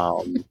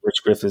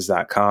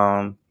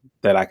 richgriffiths.com,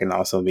 that I can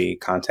also be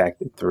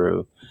contacted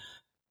through.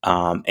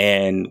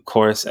 And of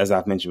course, as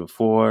I've mentioned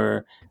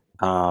before,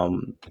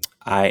 I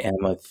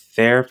am a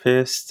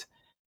therapist.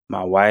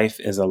 My wife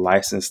is a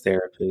licensed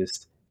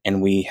therapist,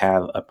 and we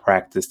have a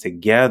practice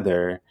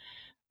together.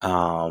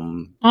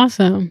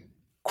 Awesome.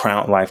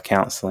 Crown Life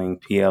Counseling,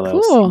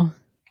 PLLC. Cool.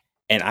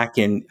 And I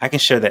can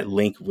share that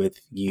link with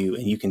you,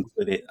 and you can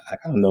put it. I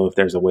don't know if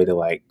there's a way to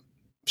like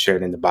share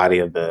it in the body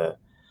of the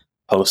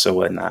post or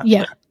whatnot.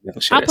 Yeah,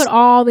 I'll put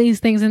all these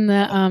things in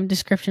the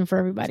description for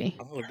everybody.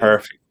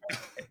 Perfect.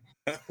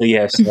 So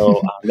yeah,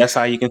 so that's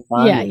how you can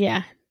find me.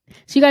 Yeah.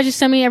 So you guys just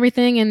send me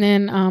everything, and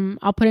then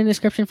I'll put in the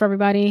description for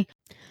everybody.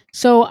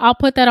 So I'll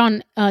put that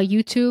on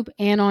YouTube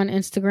and on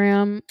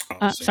Instagram.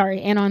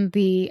 And on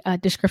the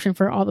description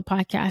for all the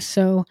podcasts.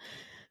 So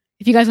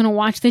if you guys want to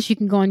watch this, you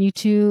can go on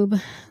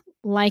YouTube,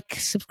 like,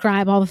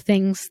 subscribe, all the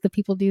things that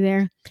people do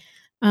there.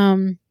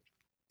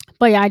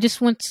 But yeah, I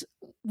just want to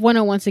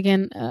once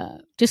again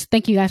just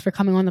thank you guys for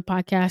coming on the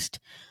podcast.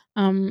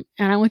 And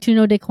I want you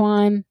to know,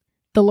 Daquan,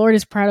 the Lord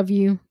is proud of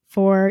you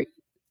for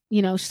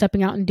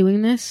stepping out and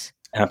doing this.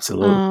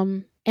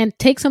 Absolutely. And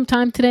take some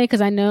time today, because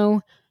I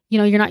know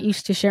you're not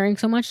used to sharing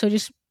so much. So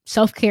just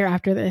self-care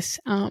after this.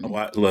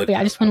 Look,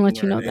 I just want to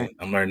let you know that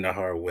I'm learning the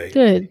hard way.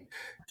 Good.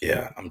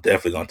 Yeah, I'm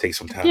definitely gonna take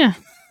some time. Yeah.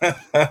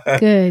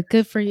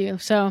 Good for you.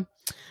 So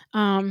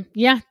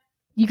yeah,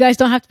 you guys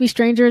don't have to be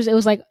strangers. It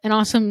was like an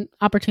awesome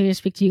opportunity to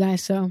speak to you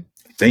guys. So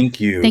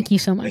thank you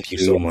so much. Thank you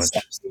so much.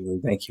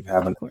 Absolutely. Thank you for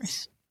having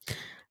us.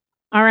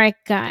 All right,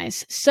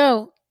 guys.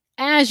 So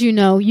as you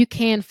know, you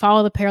can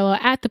follow the Parallel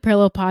at the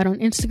Parallel Pod on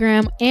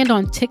Instagram and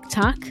on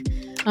TikTok.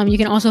 You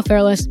can also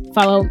follow us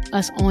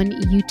on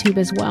YouTube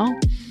as well.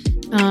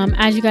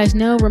 As you guys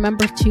know,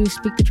 remember to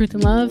speak the truth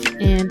in love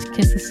and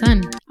kiss the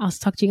sun. I'll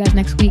talk to you guys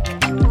next week.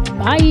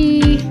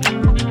 Bye.